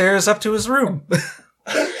takes the stairs up to his room.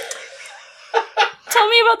 Tell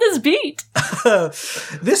me about this beat.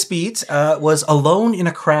 This beat was Alone in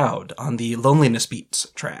a Crowd on the Loneliness Beats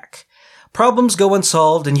track. Problems go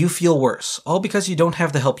unsolved and you feel worse, all because you don't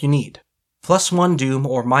have the help you need. +1 doom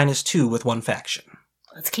or -2 with one faction.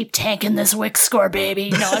 Let's keep tanking this Wix score, baby.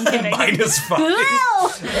 No, I'm kidding.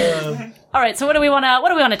 -5. All right, so what do we want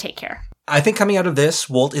to take here? I think coming out of this,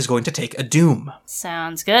 Walt is going to take a doom.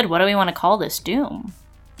 Sounds good. What do we want to call this doom?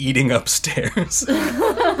 Eating upstairs.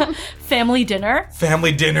 Family dinner?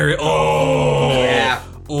 Family dinner. Oh, yeah.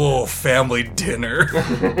 Oh, family dinner.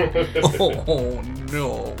 Oh,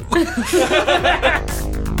 no.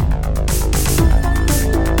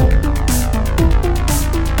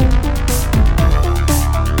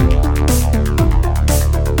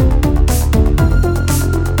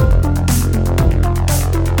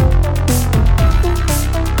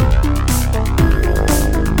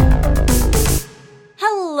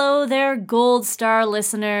 Hello there, Gold Star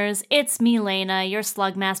listeners. It's me, Lena, your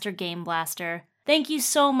Slugmaster Game Blaster. Thank you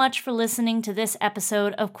so much for listening to this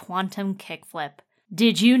episode of Quantum Kickflip.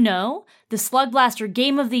 Did you know? The Slug Blaster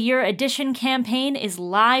Game of the Year Edition campaign is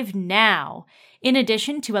live now. In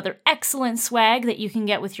addition to other excellent swag that you can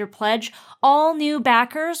get with your pledge, all new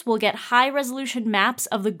backers will get high-resolution maps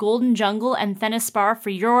of the Golden Jungle and Thenispar for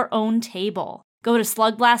your own table. Go to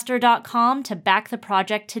slugblaster.com to back the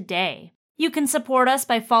project today. You can support us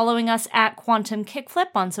by following us at Quantum Kickflip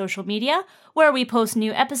on social media, where we post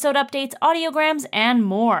new episode updates, audiograms, and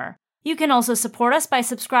more. You can also support us by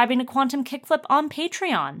subscribing to Quantum Kickflip on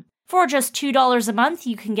Patreon. For just $2 a month,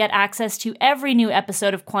 you can get access to every new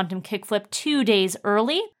episode of Quantum Kickflip 2 days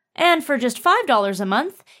early. And for just $5 a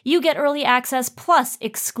month, you get early access plus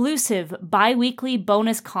exclusive bi-weekly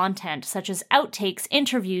bonus content such as outtakes,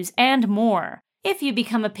 interviews, and more. If you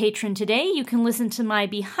become a patron today, you can listen to my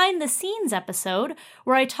behind-the-scenes episode,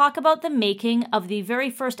 where I talk about the making of the very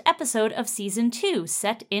first episode of Season 2,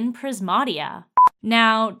 set in Prismatia.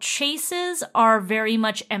 Now, chases are very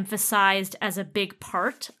much emphasized as a big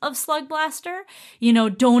part of Slug Blaster. You know,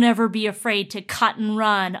 don't ever be afraid to cut and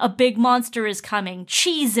run. A big monster is coming,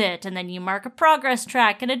 cheese it, and then you mark a progress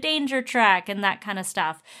track and a danger track and that kind of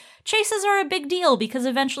stuff. Chases are a big deal because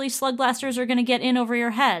eventually Slug Blasters are going to get in over your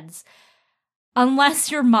heads.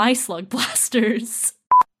 Unless you're my Slug Blasters.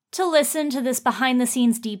 To listen to this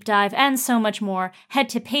behind-the-scenes deep dive and so much more, head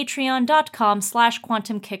to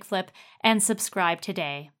patreon.com/quantumkickflip and subscribe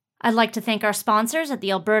today. I'd like to thank our sponsors at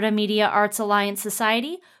the Alberta Media Arts Alliance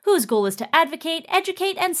Society, whose goal is to advocate,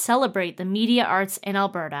 educate, and celebrate the media arts in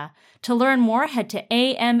Alberta. To learn more, head to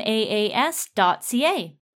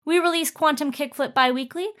amaas.ca. We release Quantum Kickflip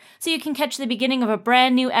bi-weekly, so you can catch the beginning of a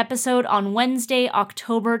brand new episode on Wednesday,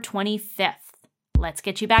 October 25th. Let's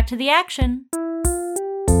get you back to the action.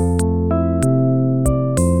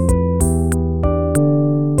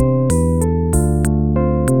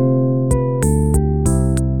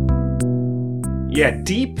 Yeah,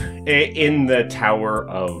 deep in the Tower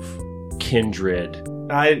of Kindred,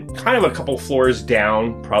 kind of a couple floors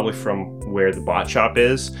down, probably from where the bot shop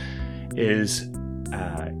is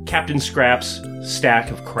Captain Scrap's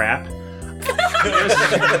stack of crap. There's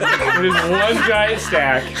one giant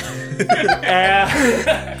stack.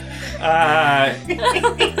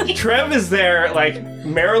 Trev is there, like,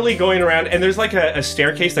 merrily going around, and there's like a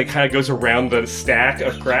staircase that kind of goes around the stack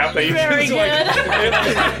of crap that you Very just good.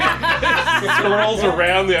 swirls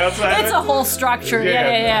around the outside. It's a whole structure.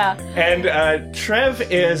 Yeah. And Trev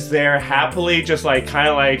is there happily, just like kind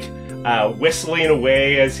of like whistling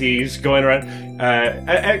away as he's going around.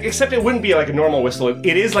 Except it wouldn't be like a normal whistle.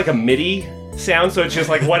 It is like a MIDI sound, so it's just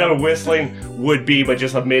like what a whistling would be, but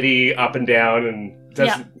just a MIDI up and down and.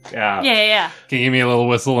 Yeah. Can you give me a little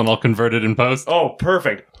whistle and I'll convert it in post? Oh,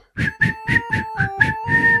 perfect.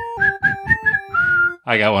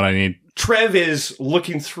 I got what I need. Trev is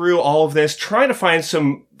looking through all of this, trying to find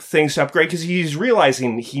some things to upgrade because he's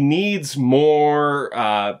realizing he needs more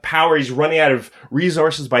power. He's running out of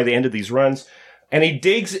resources by the end of these runs. And he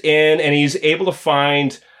digs in and he's able to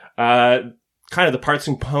find kind of the parts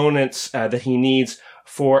and components that he needs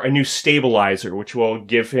for a new stabilizer, which will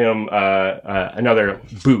give him another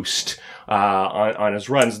boost on his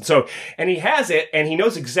runs. And he has it, and he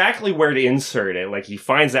knows exactly where to insert it. Like, he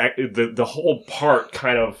finds that the whole part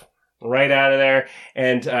kind of right out of there,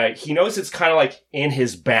 and he knows it's kind of like in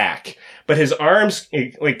his back. But his arms,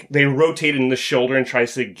 like, they rotate in the shoulder and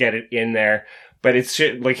tries to get it in there. But it's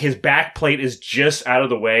like his back plate is just out of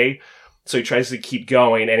the way, so he tries to keep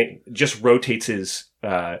going, and it just rotates his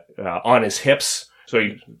on his hips. So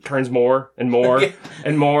he turns more and more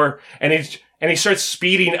and more, and and he starts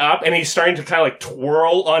speeding up, and he's starting to kind of like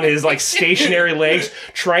twirl on his like stationary legs,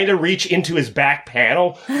 trying to reach into his back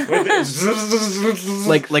panel.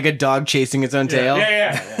 Like a dog chasing its own tail.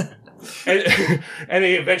 Yeah. And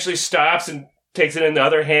he eventually stops and takes it in the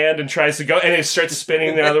other hand and tries to go, and it starts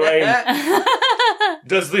spinning the other way. And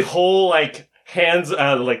does the whole like hands,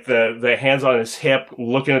 like the hands on his hip,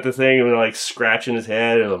 looking at the thing and like scratching his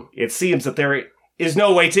head. It seems that there is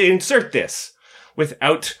no way to insert this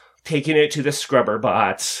without taking it to the scrubber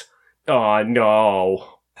bots. Oh no!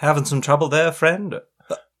 Having some trouble there, friend?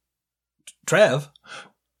 Trev?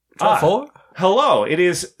 Trev? Hello, it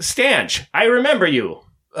is Stanch. I remember you.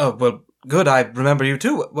 Oh, well, good. I remember you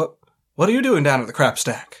too. What are you doing down at the crap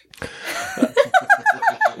stack?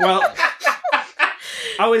 Well,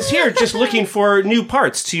 I was here just looking for new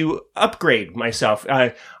parts to upgrade myself.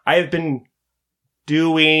 I have been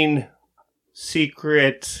doing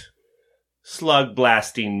secret slug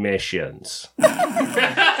blasting missions.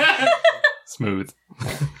 Smooth.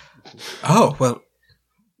 Oh, well,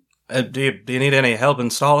 do you need any help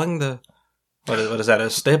installing the... What is that, a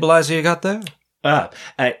stabilizer you got there?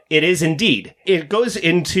 It is indeed. It goes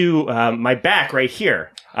into my back right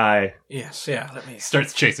here. Yes, yeah, let me...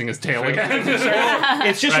 Starts chasing his tail again.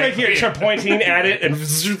 It's just right here. Start pointing at it and...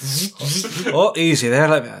 Oh, easy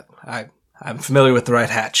there. I'm familiar with the right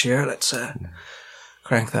hatch here. Let's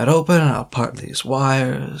crank that open, and I'll part these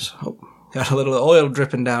wires. Oh, got a little oil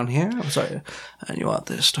dripping down here. I'm sorry. And you want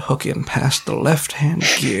this to hook in past the left-hand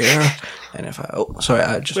gear. And if I... Oh, sorry,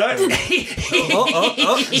 I just...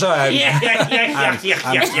 Sorry. I'm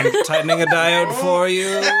tightening a diode for you.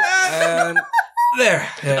 And there.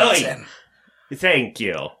 It's in. Thank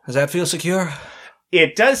you. Does that feel secure?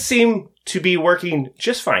 It does seem to be working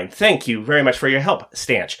just fine. Thank you very much for your help,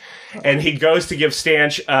 Stanch. And he goes to give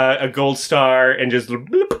Stanch a gold star and just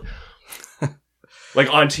bloop, like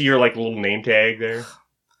onto your like little name tag there.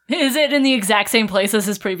 Is it in the exact same place as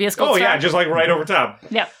his previous gold star? Yeah, just like right over top.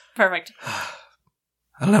 Yep, perfect.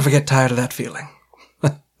 I'll never get tired of that feeling.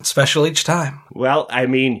 Special each time. Well, I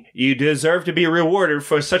mean, you deserve to be rewarded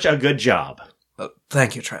for such a good job.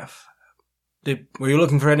 Thank you, Trev. Were you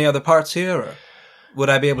looking for any other parts here, or would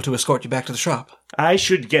I be able to escort you back to the shop? I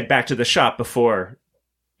should get back to the shop before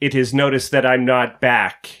it is noticed that I'm not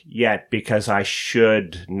back yet, because I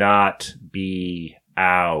should not be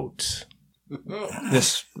out.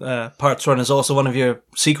 This parts run is also one of your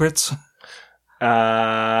secrets?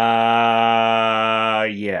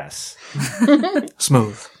 Yes.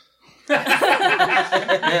 Smooth.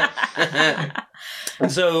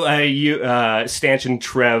 So Stanch and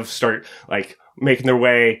Trev start like making their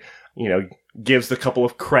way, gives the couple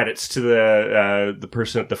of credits to the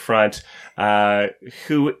person at the front,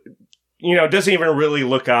 who, doesn't even really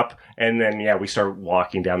look up. And then, we start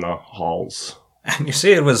walking down the halls. And you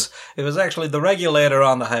see, it was actually the regulator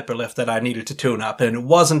on the hyperlift that I needed to tune up, and it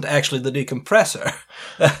wasn't actually the decompressor.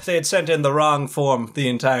 They had sent in the wrong form the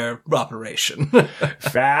entire operation.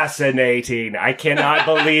 Fascinating. I cannot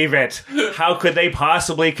believe it. How could they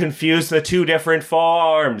possibly confuse the two different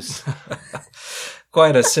forms?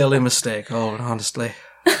 Quite a silly mistake, honestly.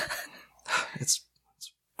 It's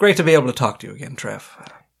great to be able to talk to you again, Trev.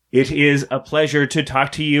 It is a pleasure to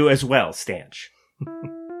talk to you as well, Stanch.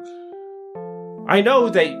 I know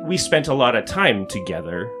that we spent a lot of time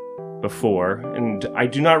together before, and I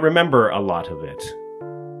do not remember a lot of it.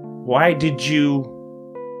 Why did you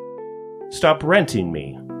stop renting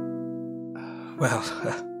me? Well,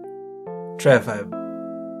 Trev,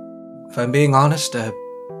 if I'm being honest,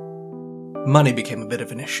 money became a bit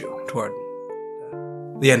of an issue toward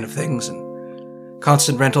the end of things, and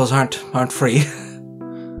constant rentals aren't free.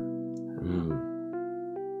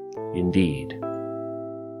 Indeed.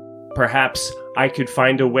 Perhaps I could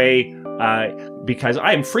find a way, because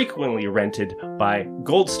I'm frequently rented by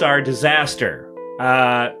Gold Star Disaster.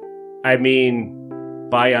 By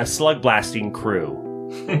a slug blasting crew.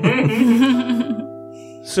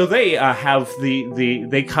 So they have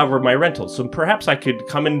they cover my rentals, so perhaps I could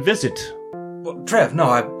come and visit. Well, Trev, no,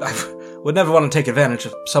 I would never want to take advantage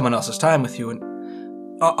of someone else's time with you, and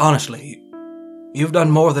honestly, you've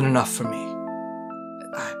done more than enough for me.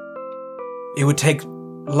 It would take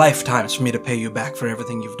lifetimes for me to pay you back for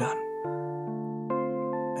everything you've done.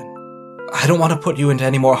 And I don't want to put you into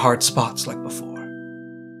any more hard spots like before.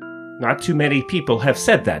 Not too many people have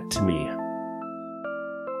said that to me.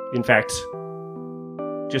 In fact,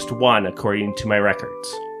 just one, according to my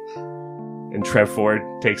records. And Trev Ford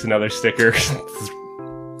takes another sticker.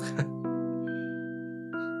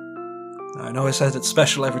 I know he says it's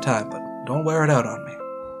special every time, but don't wear it out on me.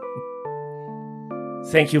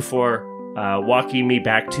 Thank you for walking me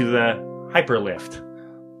back to the hyperlift.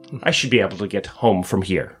 I should be able to get home from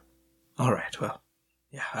here. All right, well,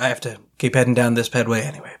 yeah, I have to keep heading down this pedway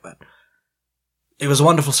anyway, but it was a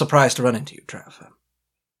wonderful surprise to run into you, Trav.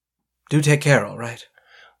 Do take care, all right?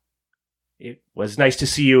 It was nice to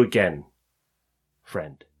see you again,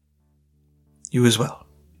 friend. You as well.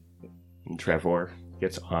 And Trevor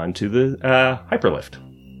gets onto the hyperlift.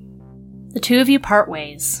 The two of you part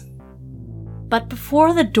ways. But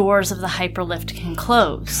before the doors of the hyperlift can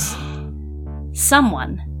close,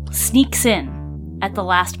 someone sneaks in at the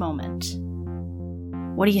last moment.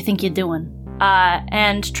 What do you think you're doing?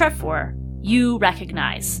 And Trevor, you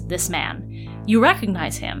recognize this man. You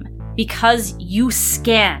recognize him because you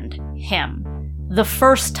scanned him the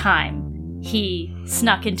first time he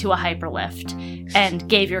snuck into a hyperlift and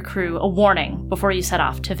gave your crew a warning before you set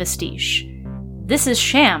off to Vestige. This is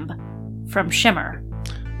Sham from Shimmer.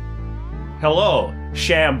 Hello,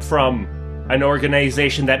 Sham from an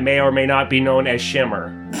organization that may or may not be known as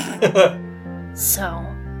Shimmer. So,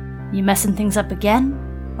 you messing things up again,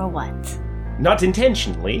 or what? Not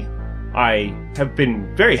intentionally. I have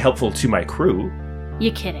been very helpful to my crew.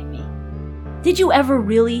 You're kidding me. Did you ever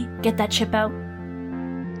really get that chip out?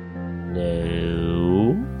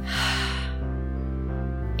 No.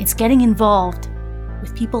 It's getting involved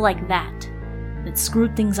with people like that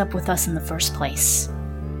screwed things up with us in the first place.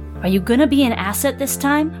 Are you gonna be an asset this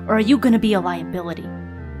time, or are you gonna be a liability?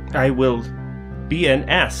 I will be an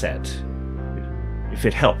asset, if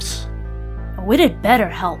it helps. Oh, it'd better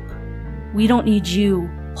help. We don't need you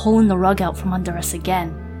pulling the rug out from under us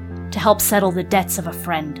again to help settle the debts of a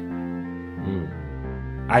friend.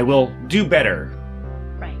 I will do better.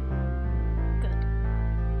 Right. Good.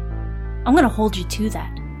 I'm gonna hold you to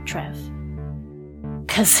that, Trev.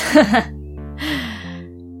 'Cause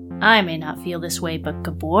I may not feel this way, but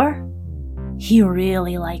Gabor, he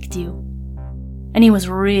really liked you. And he was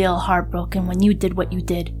real heartbroken when you did what you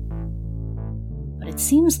did. But it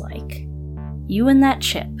seems like you and that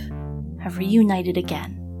chip have reunited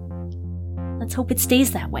again. Let's hope it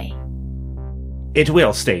stays that way. It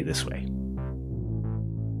will stay this way.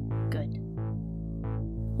 Good.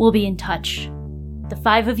 We'll be in touch. The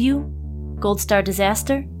 5 of you, Gold Star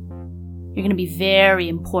Disaster, you're going to be very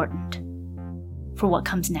important for what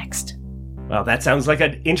comes next. Well, that sounds like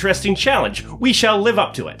an interesting challenge. We shall live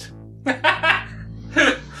up to it.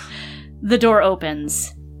 The door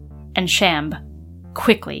opens, and Sham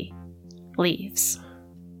quickly leaves.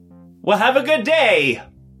 Well, have a good day!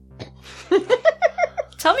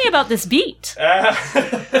 Tell me about this beat.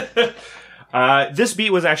 This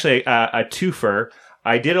beat was actually a twofer.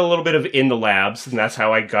 I did a little bit of In the Labs, and that's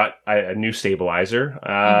how I got a new stabilizer.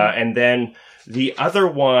 And then the other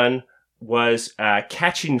one was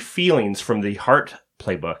Catching Feelings from the Heart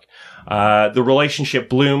playbook. The relationship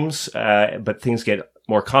blooms, but things get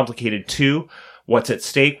more complicated too. What's at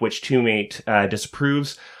stake? Which teammate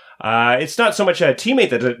disapproves? It's not so much a teammate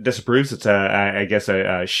that disapproves, it's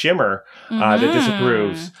a Shimmer that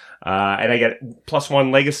disapproves. And I get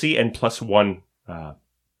 +1 legacy and +1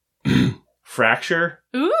 fracture.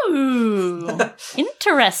 Ooh,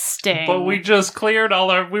 interesting. But we just cleared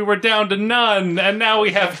we were down to none, and now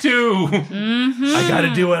we have 2. Mm-hmm. I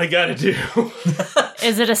gotta do what I gotta do.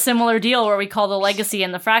 Is it a similar deal where we call the legacy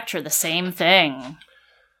and the fracture the same thing?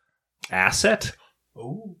 Asset?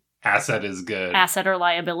 Ooh. Asset is good. Asset or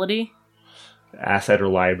liability? Asset or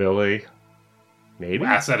liability? Maybe?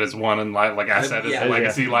 Asset is one, and asset is yeah,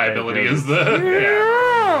 legacy, liability is the...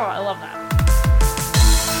 I love that.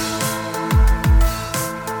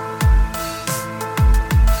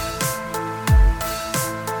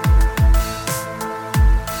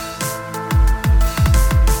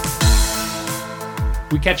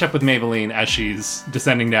 We catch up with Maybelline as she's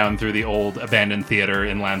descending down through the old abandoned theater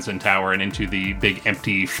in Lansdowne Tower and into the big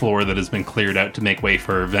empty floor that has been cleared out to make way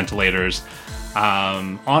for ventilators,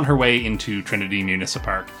 on her way into Trinity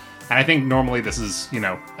Municipark. And I think normally this is,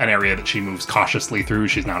 an area that she moves cautiously through.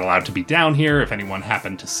 She's not allowed to be down here. If anyone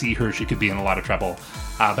happened to see her, she could be in a lot of trouble.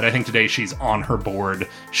 But I think today she's on her board.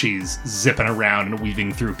 She's zipping around and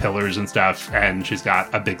weaving through pillars and stuff, and she's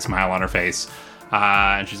got a big smile on her face.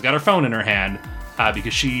 And she's got her phone in her hand.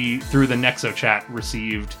 Because she, through the Nexo chat,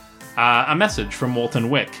 received a message from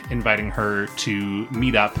Walton Wick inviting her to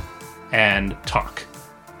meet up and talk.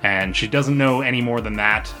 And she doesn't know any more than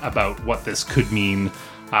that about what this could mean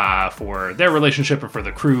for their relationship or for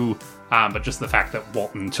the crew, but just the fact that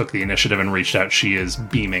Walton took the initiative and reached out, she is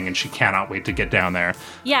beaming and she cannot wait to get down there.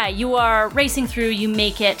 Yeah, you are racing through, you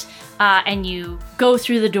make it, and you go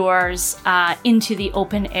through the doors into the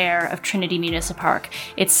open air of Trinity Municipark.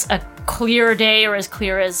 It's a clear day, or as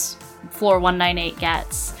clear as floor 198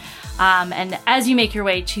 gets. And as you make your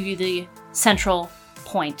way to the central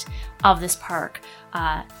point of this park.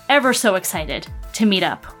 Ever so excited to meet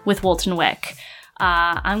up with Woolton Wick.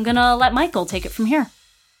 I'm gonna let Michael take it from here.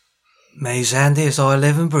 May Xandy as I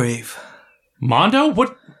live and breathe. Mondo,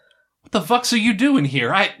 what the fucks are you doing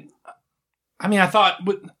here? I thought,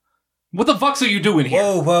 what the fucks are you doing here?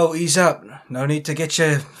 Whoa, ease up. No need to get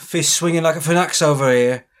your fist swinging like a phoenix over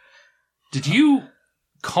here. Did you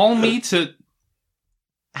call me to...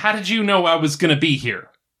 How did you know I was gonna be here?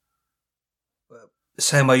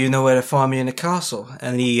 Same way you know where to find me in the castle.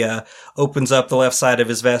 And he opens up the left side of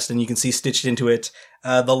his vest, and you can see stitched into it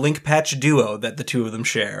the link patch duo that the two of them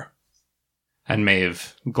share. And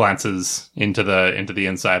Maeve glances into the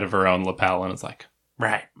inside of her own lapel and is like,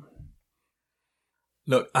 right.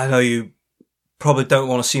 Look, I know you probably don't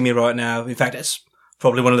want to see me right now. In fact, it's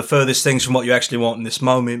probably one of the furthest things from what you actually want in this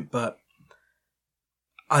moment, but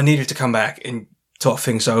I needed to come back and talk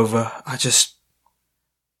things over. I just...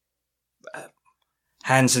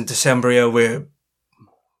 Hans and Decembria,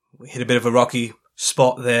 we hit a bit of a rocky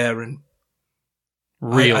spot there, and...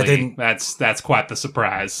 Really? I didn't... That's quite the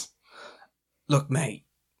surprise. Look, mate,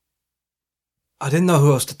 I didn't know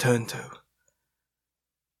who else to turn to.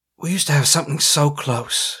 We used to have something so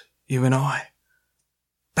close, you and I.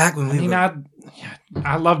 Back when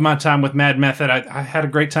I love my time with Mad Method. I had a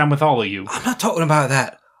great time with all of you. I'm not talking about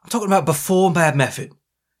that. I'm talking about before Mad Method.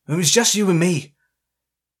 It was just you and me.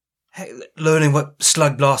 Hey, learning what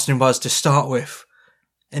slug blasting was to start with.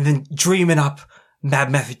 And then dreaming up Mad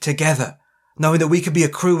Method together. Knowing that we could be a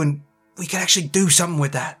crew and we could actually do something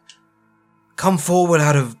with that. Come forward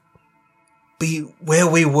out of... be where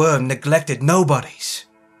we were, neglected nobodies.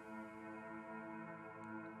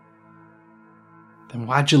 Then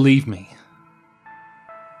why'd you leave me?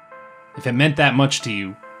 If it meant that much to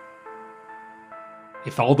you,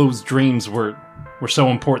 if all those dreams were so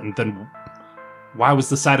important, then why was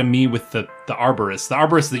the side of me with the arborist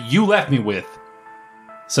that you left me with,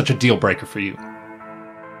 such a deal breaker for you?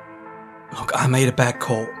 Look, I made a bad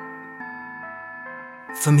call.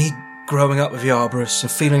 For me, growing up with the arborists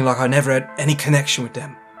and feeling like I never had any connection with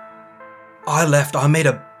them, I made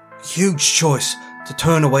a huge choice to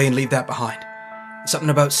turn away and leave that behind. Something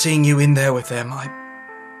about seeing you in there with them, I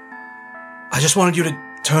just wanted you to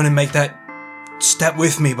turn and make that step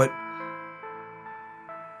with me, but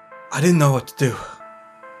I didn't know what to do.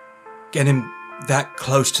 Getting that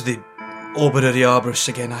close to the orbit of the arborists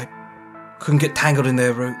again, I couldn't get tangled in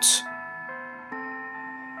their roots.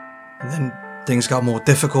 And then things got more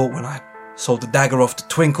difficult when I sold the dagger off to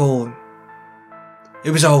Twinkle, and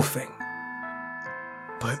it was a whole thing.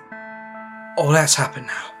 But all that's happened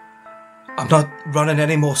now. I'm not running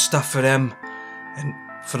any more stuff for them, and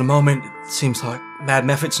for the moment it seems like Mad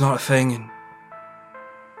Method's not a thing, and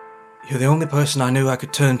you're the only person I knew I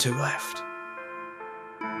could turn to left.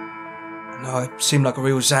 I know I seem like a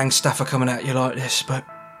real Zang staffer coming at you like this, but...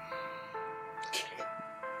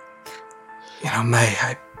 You know, May,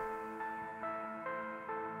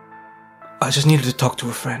 I just needed to talk to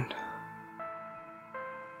a friend.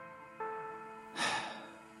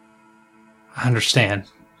 I understand.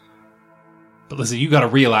 But listen, you gotta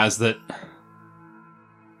realize that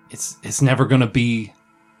it's never gonna be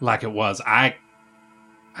like it was. I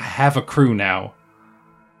have a crew now.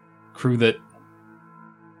 Crew that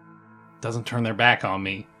doesn't turn their back on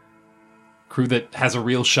me. Crew that has a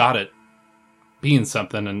real shot at being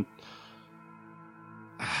something, and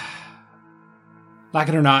like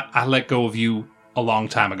it or not, I let go of you a long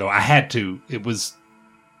time ago. I had to. It was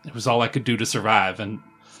all I could do to survive, and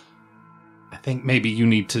I think maybe you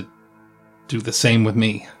need to do the same with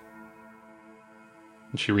me.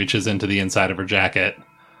 And she reaches into the inside of her jacket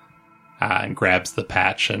and grabs the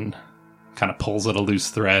patch and kind of pulls at a loose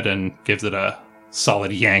thread and gives it a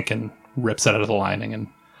solid yank and rips it out of the lining and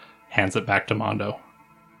hands it back to Mondo.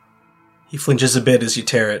 He flinches a bit as you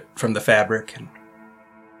tear it from the fabric, and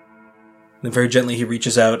then very gently he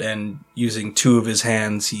reaches out and, using two of his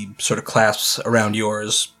hands, he sort of clasps around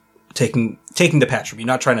yours, taking the patch from you,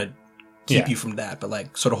 not trying to keep you from that, but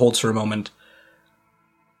like sort of holds for a moment,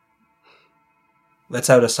 lets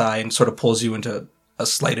out a sigh, and sort of pulls you into a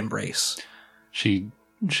slight embrace. She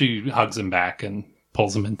hugs him back and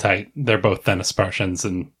pulls him in tight. They're both then Spartians,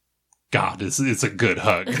 and God, it's a good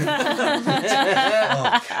hug. 8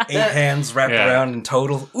 hands wrapped around in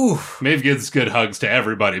total. Oof. Maeve gives good hugs to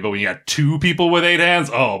everybody, but when you got 2 people with 8 hands,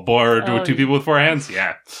 oh boy, or 2 people with 4 hands,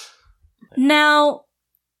 yeah. Now,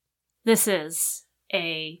 this is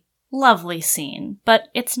a lovely scene, but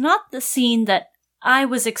it's not the scene that I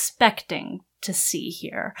was expecting to see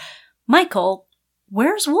here. Michael,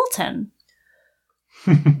 where's Woolton?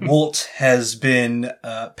 Wolt has been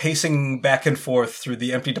pacing back and forth through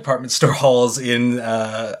the empty department store halls in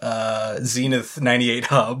Zenith 98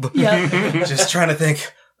 Hub. Yeah. Just trying to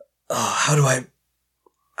think, how do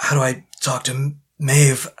I talk to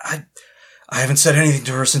Maeve? I haven't said anything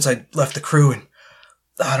to her since I left the crew, and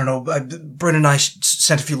I don't know. Bryn and I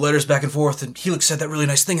sent a few letters back and forth, and Helix said that really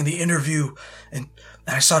nice thing in the interview, and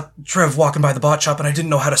I saw Trev walking by the bot shop, and I didn't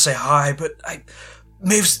know how to say hi, but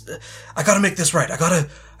Maeve's, I gotta make this right. I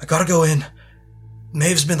gotta go in.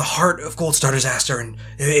 Maeve's been the heart of Gold Star Disaster, and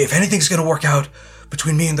if anything's gonna work out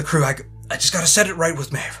between me and the crew, I just gotta set it right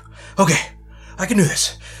with Maeve. Okay, I can do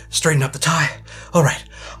this. Straighten up the tie. All right,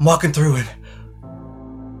 I'm walking through, and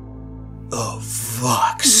oh,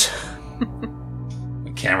 fucks.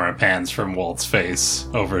 The camera pans from Walt's face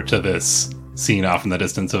over to this scene off in the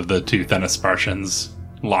distance of the two Thenis Spartians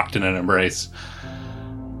locked in an embrace.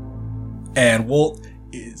 And Walt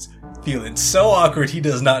is feeling so awkward he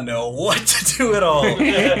does not know what to do at all.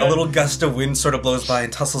 A little gust of wind sort of blows by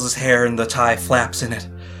and tussles his hair, and the tie flaps in it.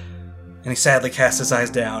 And he sadly casts his eyes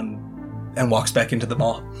down and walks back into the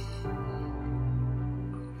mall.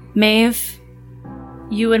 Maeve,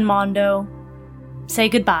 you and Mondo say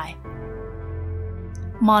goodbye.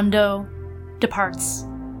 Mondo departs,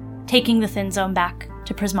 taking the Thin Zone back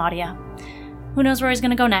to Prismatia. Who knows where he's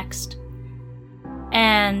going to go next?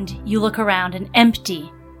 And you look around an empty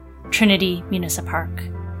Trinity Munici-Park,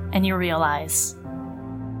 and you realize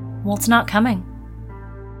Walt's not coming.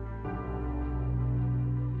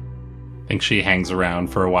 I think she hangs around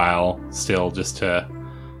for a while, still just to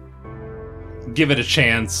give it a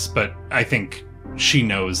chance, but I think she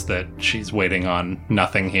knows that she's waiting on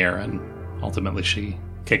nothing here, and ultimately she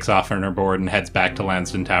kicks off on her board and heads back to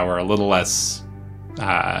Lansdowne Tower a little less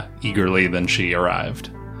eagerly than she arrived.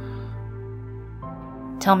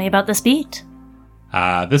 Tell me about this beat.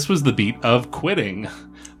 This was the beat of quitting.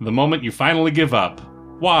 The moment you finally give up.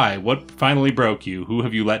 Why? What finally broke you? Who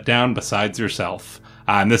have you let down besides yourself?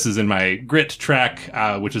 And this is in my grit track,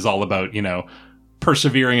 which is all about,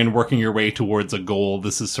 persevering and working your way towards a goal.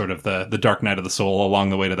 This is sort of the dark night of the soul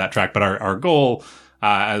along the way to that track. But our goal,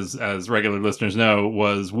 as regular listeners know,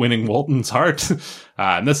 was winning Walton's heart.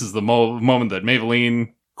 And this is the moment that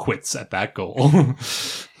Maybelline quits at that goal.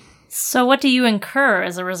 So what do you incur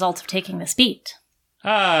as a result of taking this beat?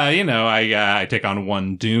 I take on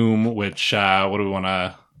one doom, which, what do we want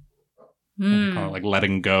to call it, like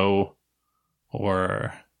letting go?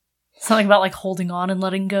 Or something about like holding on and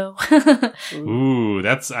letting go. Ooh,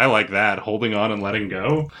 I like that. Holding on and letting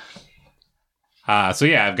go. So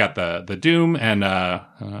yeah, I've got the doom and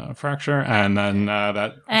fracture, and then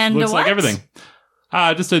that and looks like everything.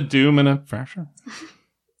 Just a doom and a fracture.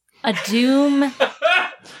 A doom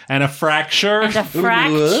and a fracture. And a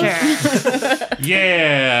fracture.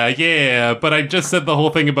 Yeah. But I just said the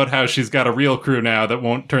whole thing about how she's got a real crew now that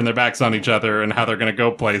won't turn their backs on each other and how they're going to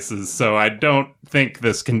go places. So I don't think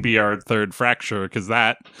this can be our third fracture, because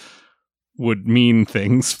that would mean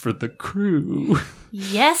things for the crew.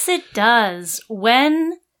 Yes, it does.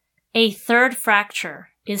 When a third fracture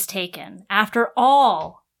is taken, after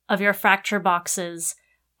all of your fracture boxes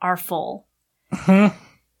are full,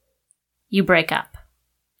 you break up.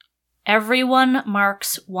 Everyone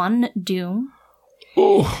marks one doom,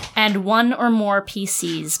 and one or more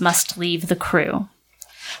PCs must leave the crew.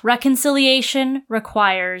 Reconciliation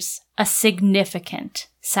requires a significant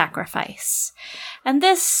sacrifice. And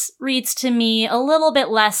this reads to me a little bit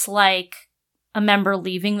less like a member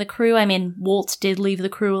leaving the crew. I mean, Wolt did leave the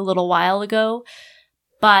crew a little while ago,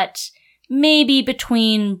 but maybe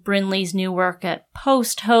between Brinley's new work at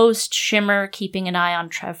Post-Host, Shimmer keeping an eye on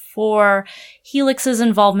Trev 4, Helix's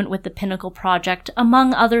involvement with the Pinnacle Project,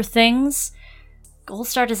 among other things, Gold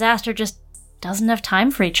Star Disaster just doesn't have time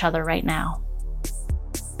for each other right now.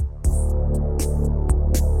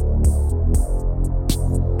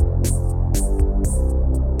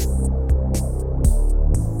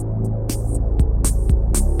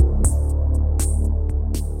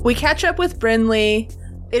 We catch up with Brinley.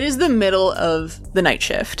 It is the middle of the night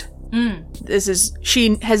shift.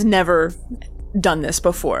 She has never done this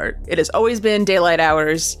before. It has always been daylight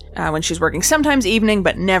hours when she's working, sometimes evening,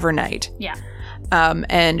 but never night. Yeah.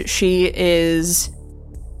 And she is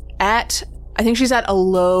I think she's at a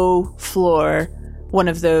low floor, one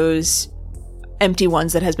of those empty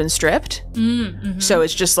ones that has been stripped. So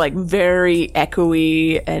it's just like very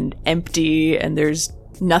echoey and empty, and there's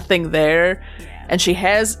nothing there. Yeah. And she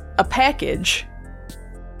has a package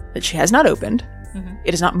that she has not opened.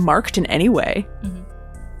 It is not marked in any way.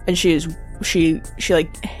 And she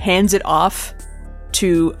like hands it off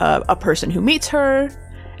to a person who meets her,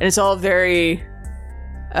 and it's all very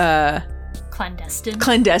classic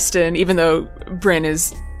Clandestine, even though Bryn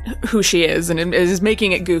is who she is and is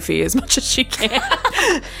making it goofy as much as she can.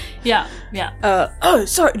 Yeah. Oh,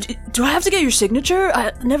 sorry. Do I have to get your signature?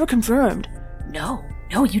 I never confirmed. No,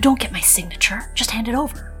 you don't get my signature. Just hand it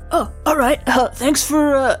over. Oh, all right. Thanks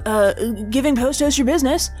for giving Post Host your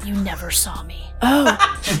business. You never saw me. Oh.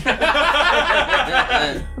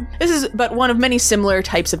 This is but one of many similar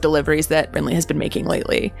types of deliveries that Brinley has been making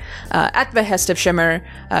lately. At the behest of Shimmer,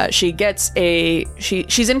 she gets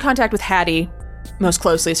she's in contact with Hattie most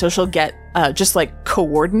closely, so she'll get just like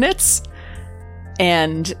coordinates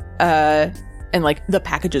and like the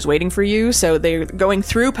package is waiting for you. So they're going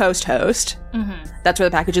through Post Host. Mm-hmm. That's where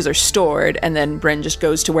the packages are stored, and then Bryn just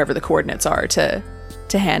goes to wherever the coordinates are to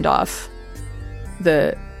hand off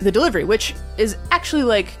the delivery, which is actually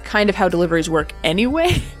like kind of how deliveries work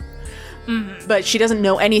anyway. Mm-hmm. But she doesn't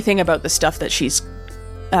know anything about the stuff that she's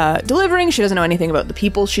delivering. She doesn't know anything about the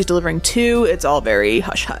people she's delivering to. It's all very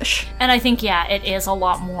hush-hush. And I think, yeah, it is a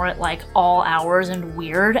lot more at, like, all hours and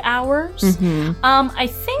weird hours. Mm-hmm. I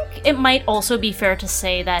think it might also be fair to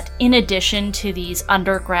say that in addition to these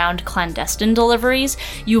underground clandestine deliveries,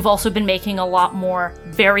 you've also been making a lot more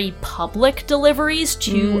very public deliveries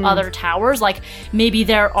to other towers. Like, maybe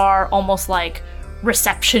there are almost, like,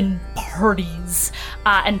 reception parties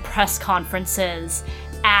and press conferences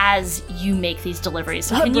as you make these deliveries.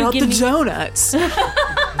 So can you give me donuts?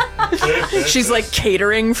 She's like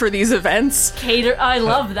catering for these events. I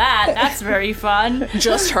love that. That's very fun.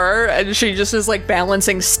 Just her, and she just is like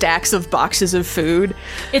balancing stacks of boxes of food.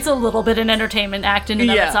 It's a little bit an entertainment act in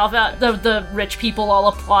and of itself. The rich people all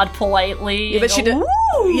applaud politely. Yeah, but she does.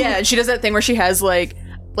 Yeah, and she does that thing where she has like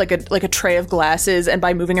a tray of glasses, and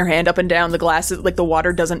by moving her hand up and down, the glasses, like the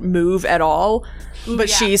water doesn't move at all.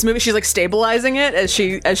 But she's moving. She's like stabilizing it as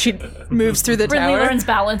she moves through the Brinley tower. learns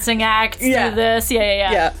balancing acts through this.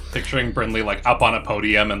 Yeah. Picturing Brinley like up on a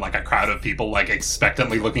podium and like a crowd of people like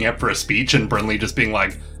expectantly looking up for a speech, and Brinley just being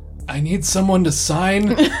like, "I need someone to sign."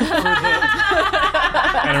 For the...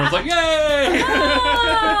 And everyone's like,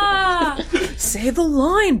 "Yay!" Say the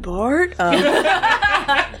line, Bart.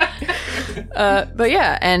 But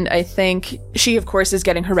yeah, and I think she, of course, is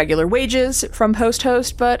getting her regular wages from Post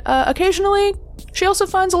Host, but occasionally she also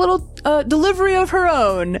finds a little delivery of her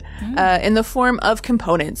own in the form of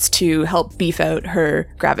components to help beef out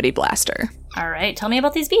her gravity blaster. All right, tell me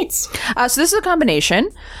about these beats. So this is a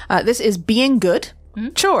combination. This is being good,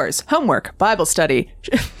 chores, homework, Bible study,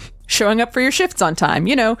 showing up for your shifts on time,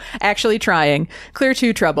 actually trying, clear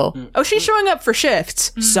to trouble. Oh, she's showing up for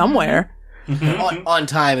shifts somewhere. on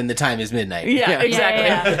time, and the time is midnight. Yeah, exactly.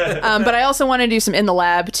 Yeah. But I also want to do some in the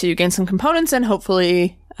lab to gain some components and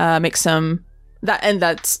hopefully make some and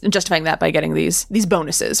that's justifying that by getting these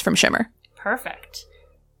bonuses from Shimmer. Perfect.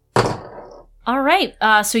 All right.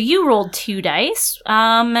 So you rolled 2 dice.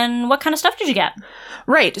 And what kind of stuff did you get?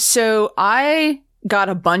 Right. So I got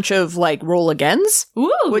a bunch of like roll agains,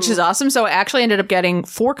 which is awesome. So I actually ended up getting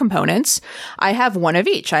 4 components. I have one of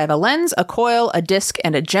each. I have a lens, a coil, a disc,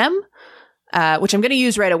 and a gem. Which I'm going to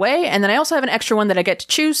use right away. And then I also have an extra one that I get to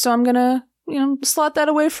choose, so I'm going to, slot that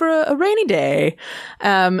away for a rainy day.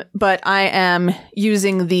 But I am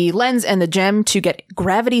using the lens and the gem to get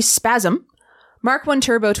gravity spasm, Mark 1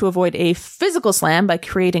 turbo to avoid a physical slam by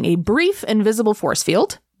creating a brief invisible force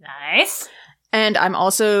field. Nice. And I'm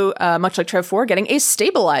also, much like Trev 4, getting a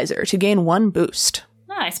stabilizer to gain 1 boost.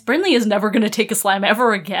 Nice. Brinley is never going to take a slam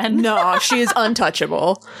ever again. No, she is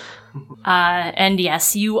untouchable. And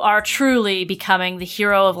yes, you are truly becoming the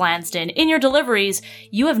hero of Lansdowne. In your deliveries,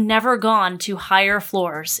 you have never gone to higher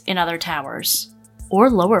floors in other towers. Or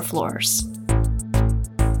lower floors.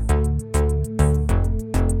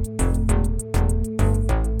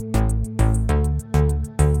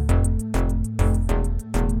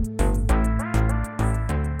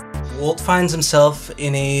 Walt finds himself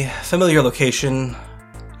in a familiar location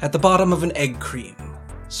at the bottom of an egg cream,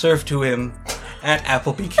 served to him at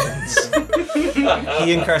Applebee's.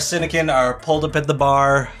 He and Karsinican are pulled up at the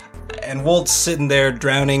bar, and Walt's sitting there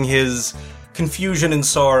drowning his confusion and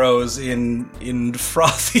sorrows in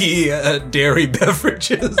frothy dairy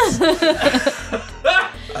beverages.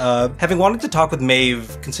 Having wanted to talk with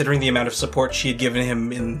Maeve, considering the amount of support she had given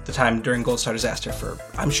him in the time during Goldstar Disaster for,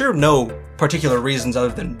 I'm sure, no particular reasons other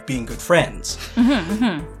than being good friends.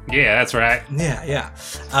 Yeah, that's right.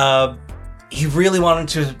 Yeah. He really wanted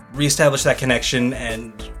to reestablish that connection,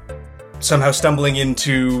 and somehow stumbling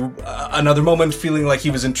into another moment, feeling like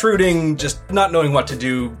he was intruding, just not knowing what to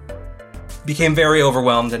do, became very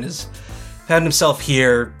overwhelmed and has found himself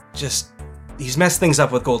here. He's messed things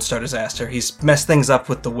up with Goldstar Disaster. He's messed things up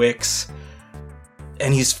with the Wicks,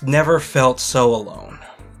 and he's never felt so alone.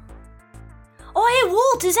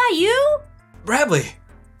 Walt, is that you? Bradley!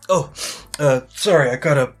 Oh, sorry, I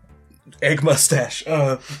got a egg mustache.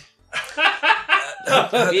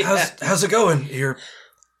 How's it going?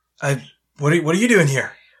 What are you doing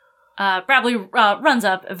here? Bradley runs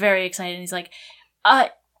up, very excited, and he's like,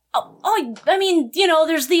 I mean,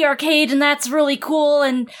 there's the arcade, and that's really cool,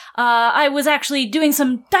 and I was actually doing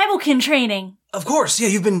some Daibokin training. Of course, yeah,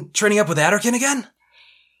 you've been training up with Adderkin again?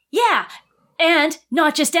 Yeah, and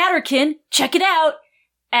not just Adderkin, check it out!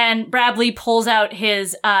 And Bradley pulls out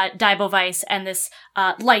his Daibo Vice, and this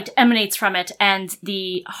light emanates from it, and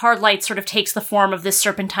the hard light sort of takes the form of this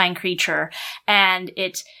serpentine creature, and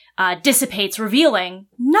it dissipates, revealing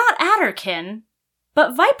not Adderkin,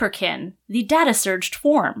 but Viperkin, the data-surged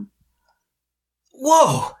form.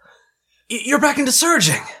 Whoa! You're back into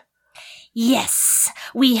surging! Yes,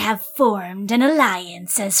 we have formed an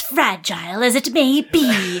alliance as fragile as it may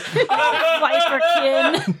be. Oh,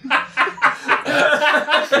 Viperkin!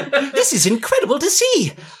 This is incredible to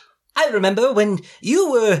see! I remember when you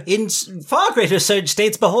were in far greater surge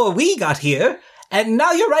states before we got here, and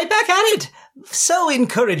now you're right back at it. So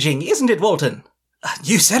encouraging, isn't it, Walton?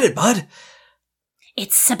 You said it, bud.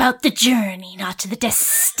 It's about the journey, not the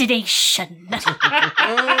destination.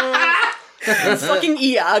 Fucking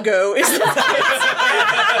Iago is the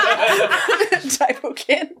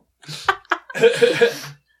Daibokin.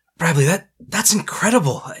 Bradley, that's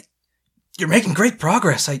incredible. You're making great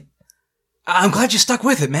progress. I'm glad you stuck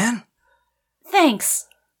with it, man. Thanks.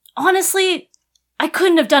 Honestly, I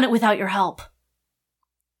couldn't have done it without your help.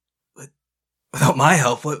 Without my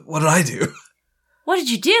help, what did I do? What did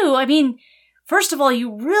you do? I mean, first of all,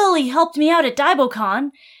 you really helped me out at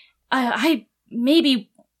DaiboCon. I maybe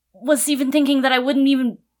was even thinking that I wouldn't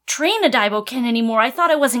even train a Daibokin anymore. I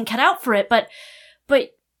thought I wasn't cut out for it, but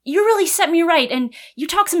you really set me right, and you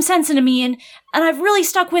talked some sense into me, and I've really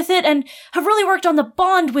stuck with it, and have really worked on the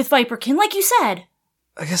bond with Viperkin, like you said.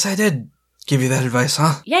 I guess I did give you that advice,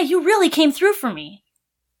 huh? Yeah, you really came through for me.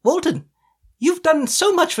 Walton, you've done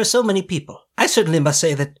so much for so many people. I certainly must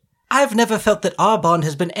say that I've never felt that our bond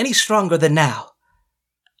has been any stronger than now.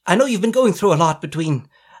 I know you've been going through a lot between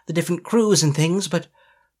the different crews and things, but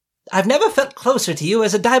I've never felt closer to you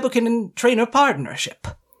as a Daibokin and trainer partnership.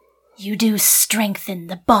 You do strengthen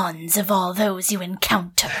the bonds of all those you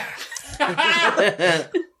encounter. That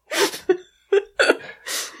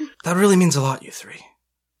really means a lot, you three.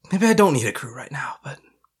 Maybe I don't need a crew right now, but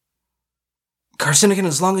Carcinogen,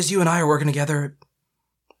 as long as you and I are working together,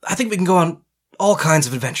 I think we can go on all kinds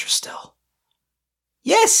of adventures still.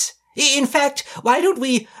 Yes! In fact, why don't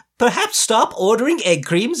we perhaps stop ordering egg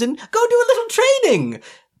creams and go do a little training?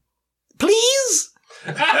 Please?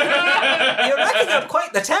 You're racking up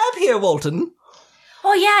quite the tab here, Walton.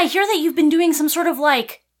 Oh yeah, I hear that you've been doing some sort of,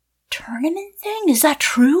 tournament thing? Is that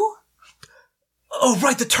true? Oh,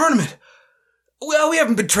 right, the tournament! Well, we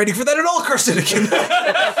haven't been training for that at all, Carcinogen.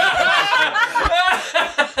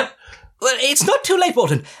 Well, it's not too late,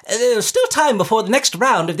 Walton. There's still time before the next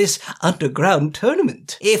round of this underground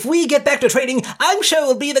tournament. If we get back to training, I'm sure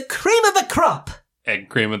we'll be the cream of the crop. Egg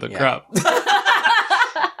cream of the crop.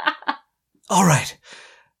 All right,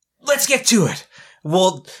 let's get to it.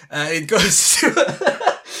 Well, it goes to...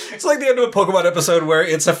 It's like the end of a Pokemon episode where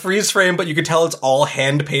it's a freeze frame, but you can tell it's all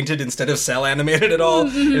hand-painted instead of cell-animated at all.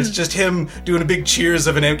 Mm-hmm. It's just him doing a big cheers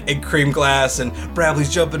of an egg cream glass, and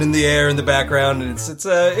Bradley's jumping in the air in the background, and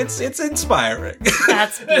it's inspiring.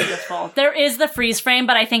 That's beautiful. There is the freeze frame,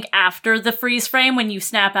 but I think after the freeze frame, when you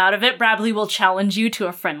snap out of it, Bradley will challenge you to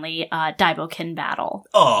a friendly Daibokin battle.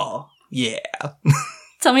 Oh, yeah.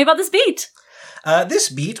 Tell me about this beat. This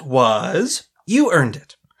beat was... You earned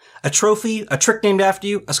it. A trophy, a trick named after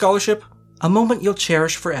you, a scholarship, a moment you'll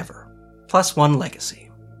cherish forever. +1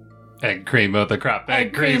 legacy. Egg cream of the crop.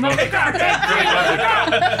 Egg cream of the crop. Egg cream of the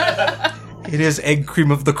crop. It is egg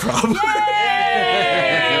cream of the crop.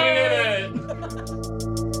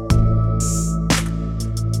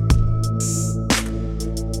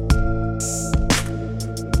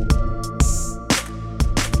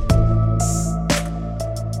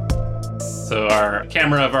 So our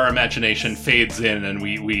camera of our imagination fades in, and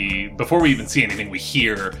we before we even see anything, we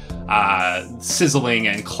hear sizzling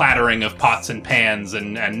and clattering of pots and pans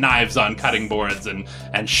and knives on cutting boards and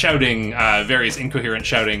shouting, various incoherent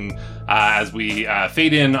shouting as we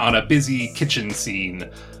fade in on a busy kitchen scene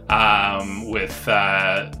with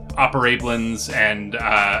operablins and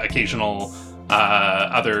occasional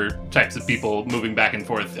other types of people moving back and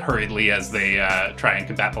forth hurriedly as they try and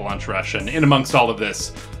combat the lunch rush. And in amongst all of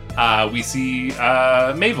this, we see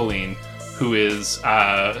Maybelline, who is,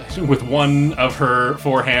 with one of her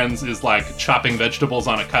 4 hands, is like chopping vegetables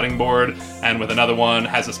on a cutting board, and with another one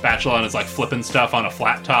has a spatula and is like flipping stuff on a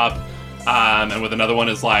flat top. And with another one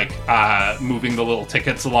is like moving the little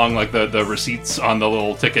tickets along, like the receipts on the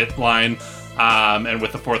little ticket line. And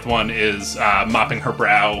with the 4th one is mopping her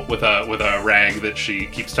brow with a rag that she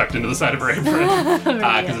keeps tucked into the side of her apron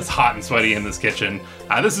because it's hot and sweaty in this kitchen.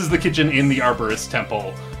 This is the kitchen in the Arborist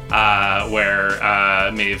Temple,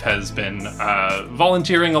 where Maeve has been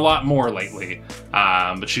volunteering a lot more lately.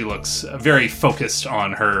 But she looks very focused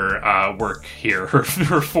on her work here,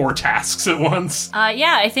 her 4 tasks at once.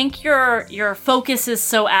 Yeah, I think your focus is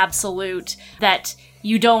so absolute that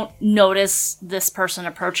you don't notice this person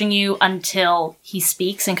approaching you until he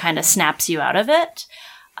speaks and kind of snaps you out of it.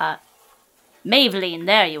 Maveline,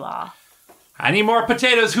 there you are. I need more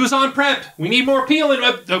potatoes. Who's on prep? We need more peeling.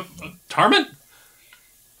 Tarman?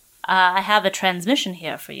 I have a transmission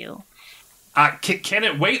here for you. Can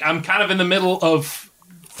it wait? I'm kind of in the middle of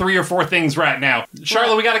 3 or 4 things right now.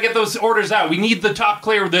 Charlotte, we got to get those orders out. We need the top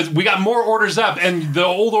clear. We got more orders up, and the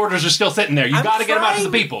old orders are still sitting there. You got to get them out to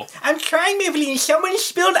the people. I'm trying, Maveline. Someone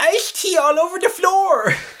spilled iced tea all over the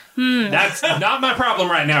floor. That's not my problem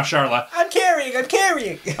right now, Charlotte. I'm carrying.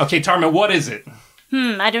 Okay, Tarman, what is it?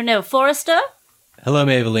 I don't know. Forrester? Hello,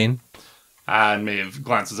 Maveline. And Maeve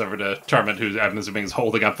glances over to Tarman, who I'm assuming is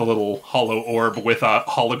holding up the little hollow orb with a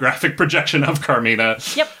holographic projection of Carmina.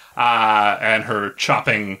 Yep. And her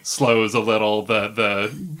chopping slows a little.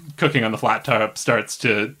 The cooking on the flat top starts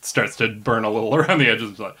to burn a little around the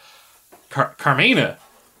edges. Like, Carmina,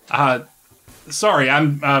 sorry,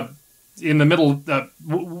 I'm in the middle.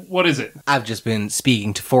 What is it? I've just been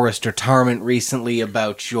speaking to Forrester Tarmant recently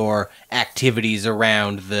about your activities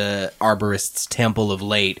around the Arborist's Temple of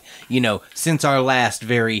late. You know, since our last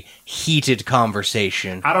very heated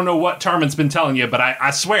conversation. I don't know what Tarman's been telling you, but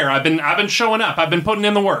I swear I've been showing up. I've been putting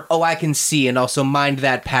in the work. Oh, I can see, and also mind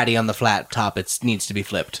that patty on the flat top. It needs to be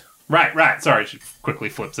flipped. Right. Sorry, she quickly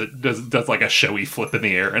flips it. Does like a showy flip in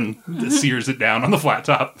the air and sears it down on the flat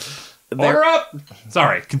top. Order up!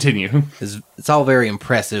 Sorry, continue. It's all very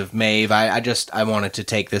impressive, Maeve. I wanted to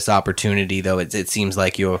take this opportunity, though. It seems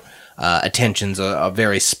like your attentions are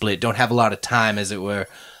very split. Don't have a lot of time, as it were.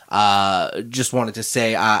 Just wanted to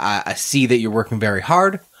say I see that you're working very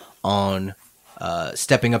hard on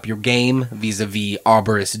stepping up your game vis-a-vis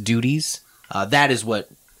arborist duties. That is what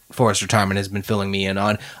Forrester Tarman has been filling me in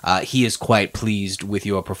on. He is quite pleased with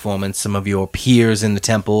your performance. Some of your peers in the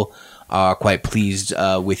temple are quite pleased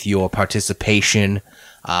with your participation,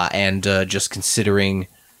 and just considering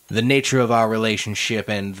the nature of our relationship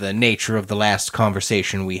and the nature of the last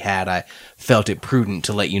conversation we had, I felt it prudent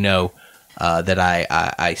to let you know that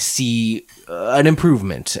I see an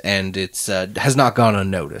improvement, and it's has not gone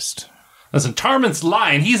unnoticed. Listen, Tarman's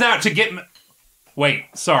lying. He's out to get me. Wait,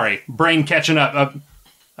 sorry. Brain catching up.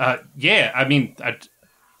 Yeah, I mean,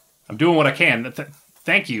 I'm doing what I can.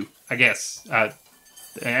 Thank you, I guess.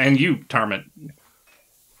 And you, Tarman.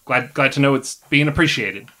 Glad to know it's being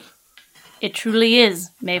appreciated. It truly is,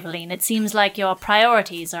 Maveline. It seems like your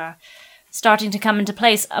priorities are starting to come into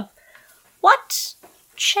place. What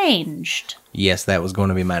changed? Yes, that was going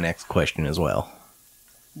to be my next question as well.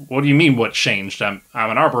 What do you mean, what changed? I'm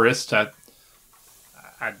an arborist.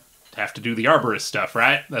 I have to do the arborist stuff,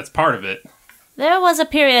 right? That's part of it. There was a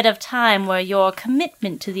period of time where your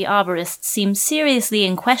commitment to the arborists seemed seriously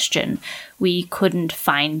in question. We couldn't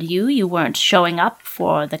find you. You weren't showing up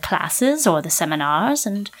for the classes or the seminars,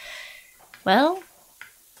 and, well,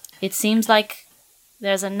 it seems like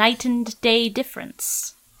there's a night and day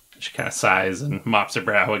difference. She kind of sighs and mops her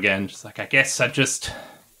brow again. She's like, I guess I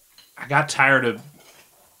got tired of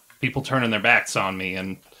people turning their backs on me,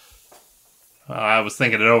 and I was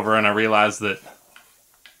thinking it over, and I realized that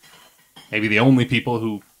maybe the only people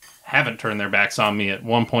who haven't turned their backs on me at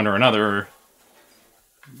one point or another are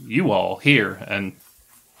you all here. And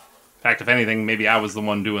in fact, if anything, maybe I was the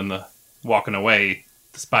one doing the walking away,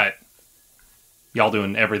 despite y'all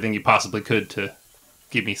doing everything you possibly could to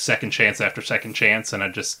give me second chance after second chance. And I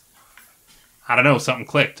don't know, something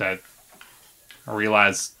clicked. I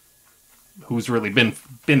realized who's really been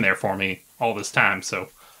there for me all this time. So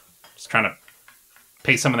just trying to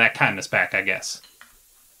pay some of that kindness back, I guess.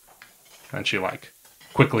 And she,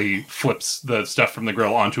 quickly flips the stuff from the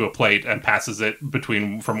grill onto a plate and passes it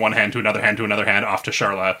from one hand to another hand to another hand off to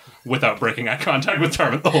Charla without breaking eye contact with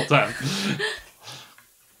Tarman the whole time.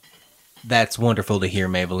 That's wonderful to hear,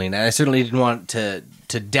 Maveline. And I certainly didn't want to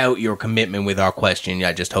doubt your commitment with our question.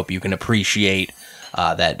 I just hope you can appreciate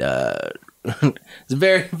that. It's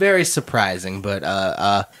very, very surprising, but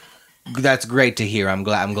that's great to hear. I'm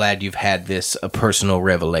glad you've had this personal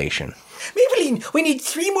revelation. Maybelline, we need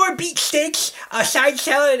 3 more beet steaks, a side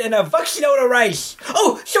salad, and a buckload of rice.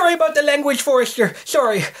 Oh, sorry about the language, Forrester.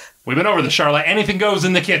 Sorry. We've been over this, Charlotte. Anything goes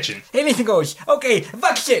in the kitchen. Anything goes. Okay,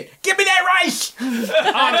 Buxton, give me that rice!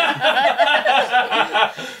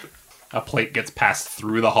 A plate gets passed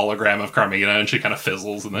through the hologram of Carmina, and she kind of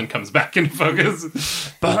fizzles and then comes back into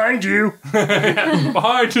focus. Behind you!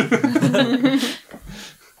 Behind you!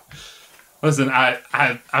 Listen,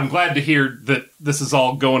 I'm glad to hear that this is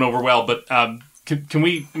all going over well, but can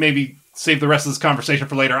we maybe save the rest of this conversation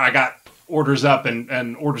for later? I got orders up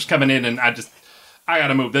and orders coming in, and I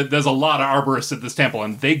gotta move. There's a lot of arborists at this temple,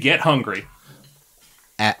 and they get hungry.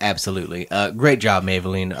 Absolutely. Great job,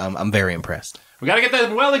 Maybelline. I'm very impressed. We gotta get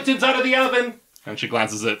the Wellingtons out of the oven! And she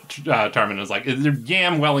glances at Tarman and is like, they're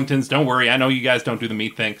yam Wellingtons, don't worry, I know you guys don't do the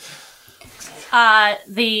meat thing.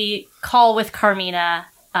 The call with Carmina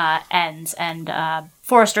ends, and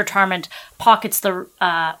Forrester Tarmant pockets the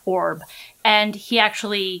orb, and he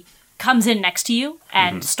actually comes in next to you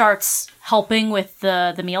and starts helping with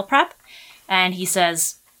the meal prep, and he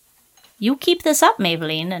says, "You keep this up,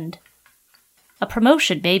 Maybelline, and a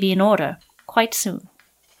promotion may be in order quite soon."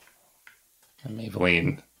 And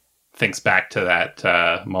Maybelline thinks back to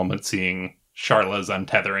that moment seeing Charla's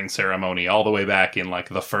untethering ceremony all the way back in like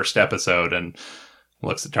the first episode, and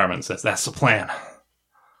looks at Tarman and says, "That's the plan."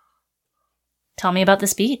 Tell me about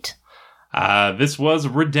this beat. This was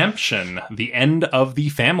redemption, the end of the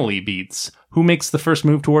family beats. Who makes the first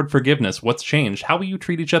move toward forgiveness? What's changed? How will you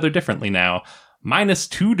treat each other differently now?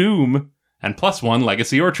 -2 doom, and +1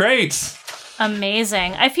 legacy or traits.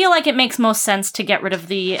 Amazing. I feel like it makes most sense to get rid of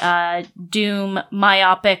the doom,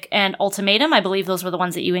 myopic, and ultimatum. I believe those were the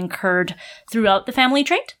ones that you incurred throughout the family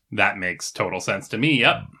trait. That makes total sense to me,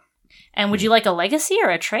 yep. And would you like a legacy or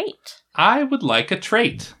a trait? I would like a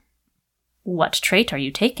trait. What trait are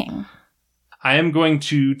you taking? I am going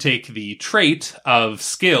to take the trait of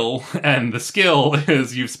skill, and the skill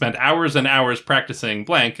is you've spent hours and hours practicing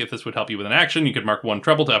blank. If this would help you with an action, you could mark 1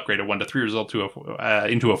 trouble to upgrade a 1 to 3 result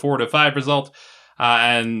into a 4 to 5 result.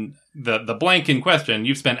 And the blank in question,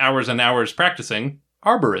 you've spent hours and hours practicing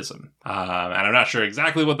arborism. And I'm not sure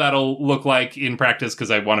exactly what that'll look like in practice,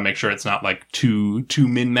 because I want to make sure it's not like too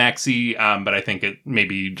min-maxy, but I think it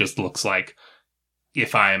maybe just looks like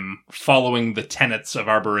if I'm following the tenets of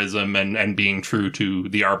arborism and being true to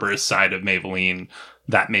the arborist side of Maybelline,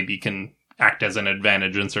 that maybe can act as an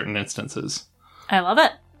advantage in certain instances. I love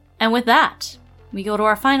it. And with that, we go to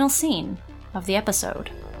our final scene of the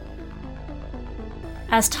episode.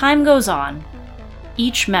 As time goes on,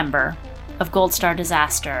 each member of Gold Star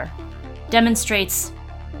Disaster demonstrates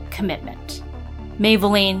commitment.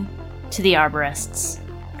 Maybelline to the arborists,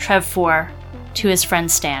 Trev4 to his friend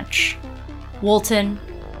Stanch, Woolton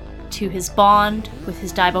to his bond with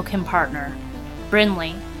his Daibokim partner,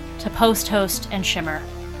 Brinley to Post Host and Shimmer,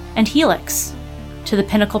 and Helix to the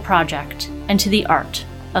Pinnacle Project and to the art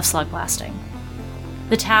of slug blasting.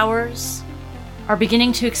 The towers are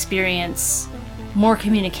beginning to experience more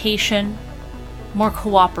communication, more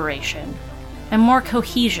cooperation, and more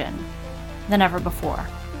cohesion than ever before.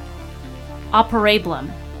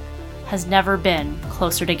 Operablum has never been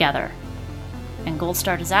closer together, and Gold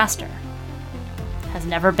Star Disaster has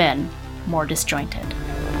never been more disjointed.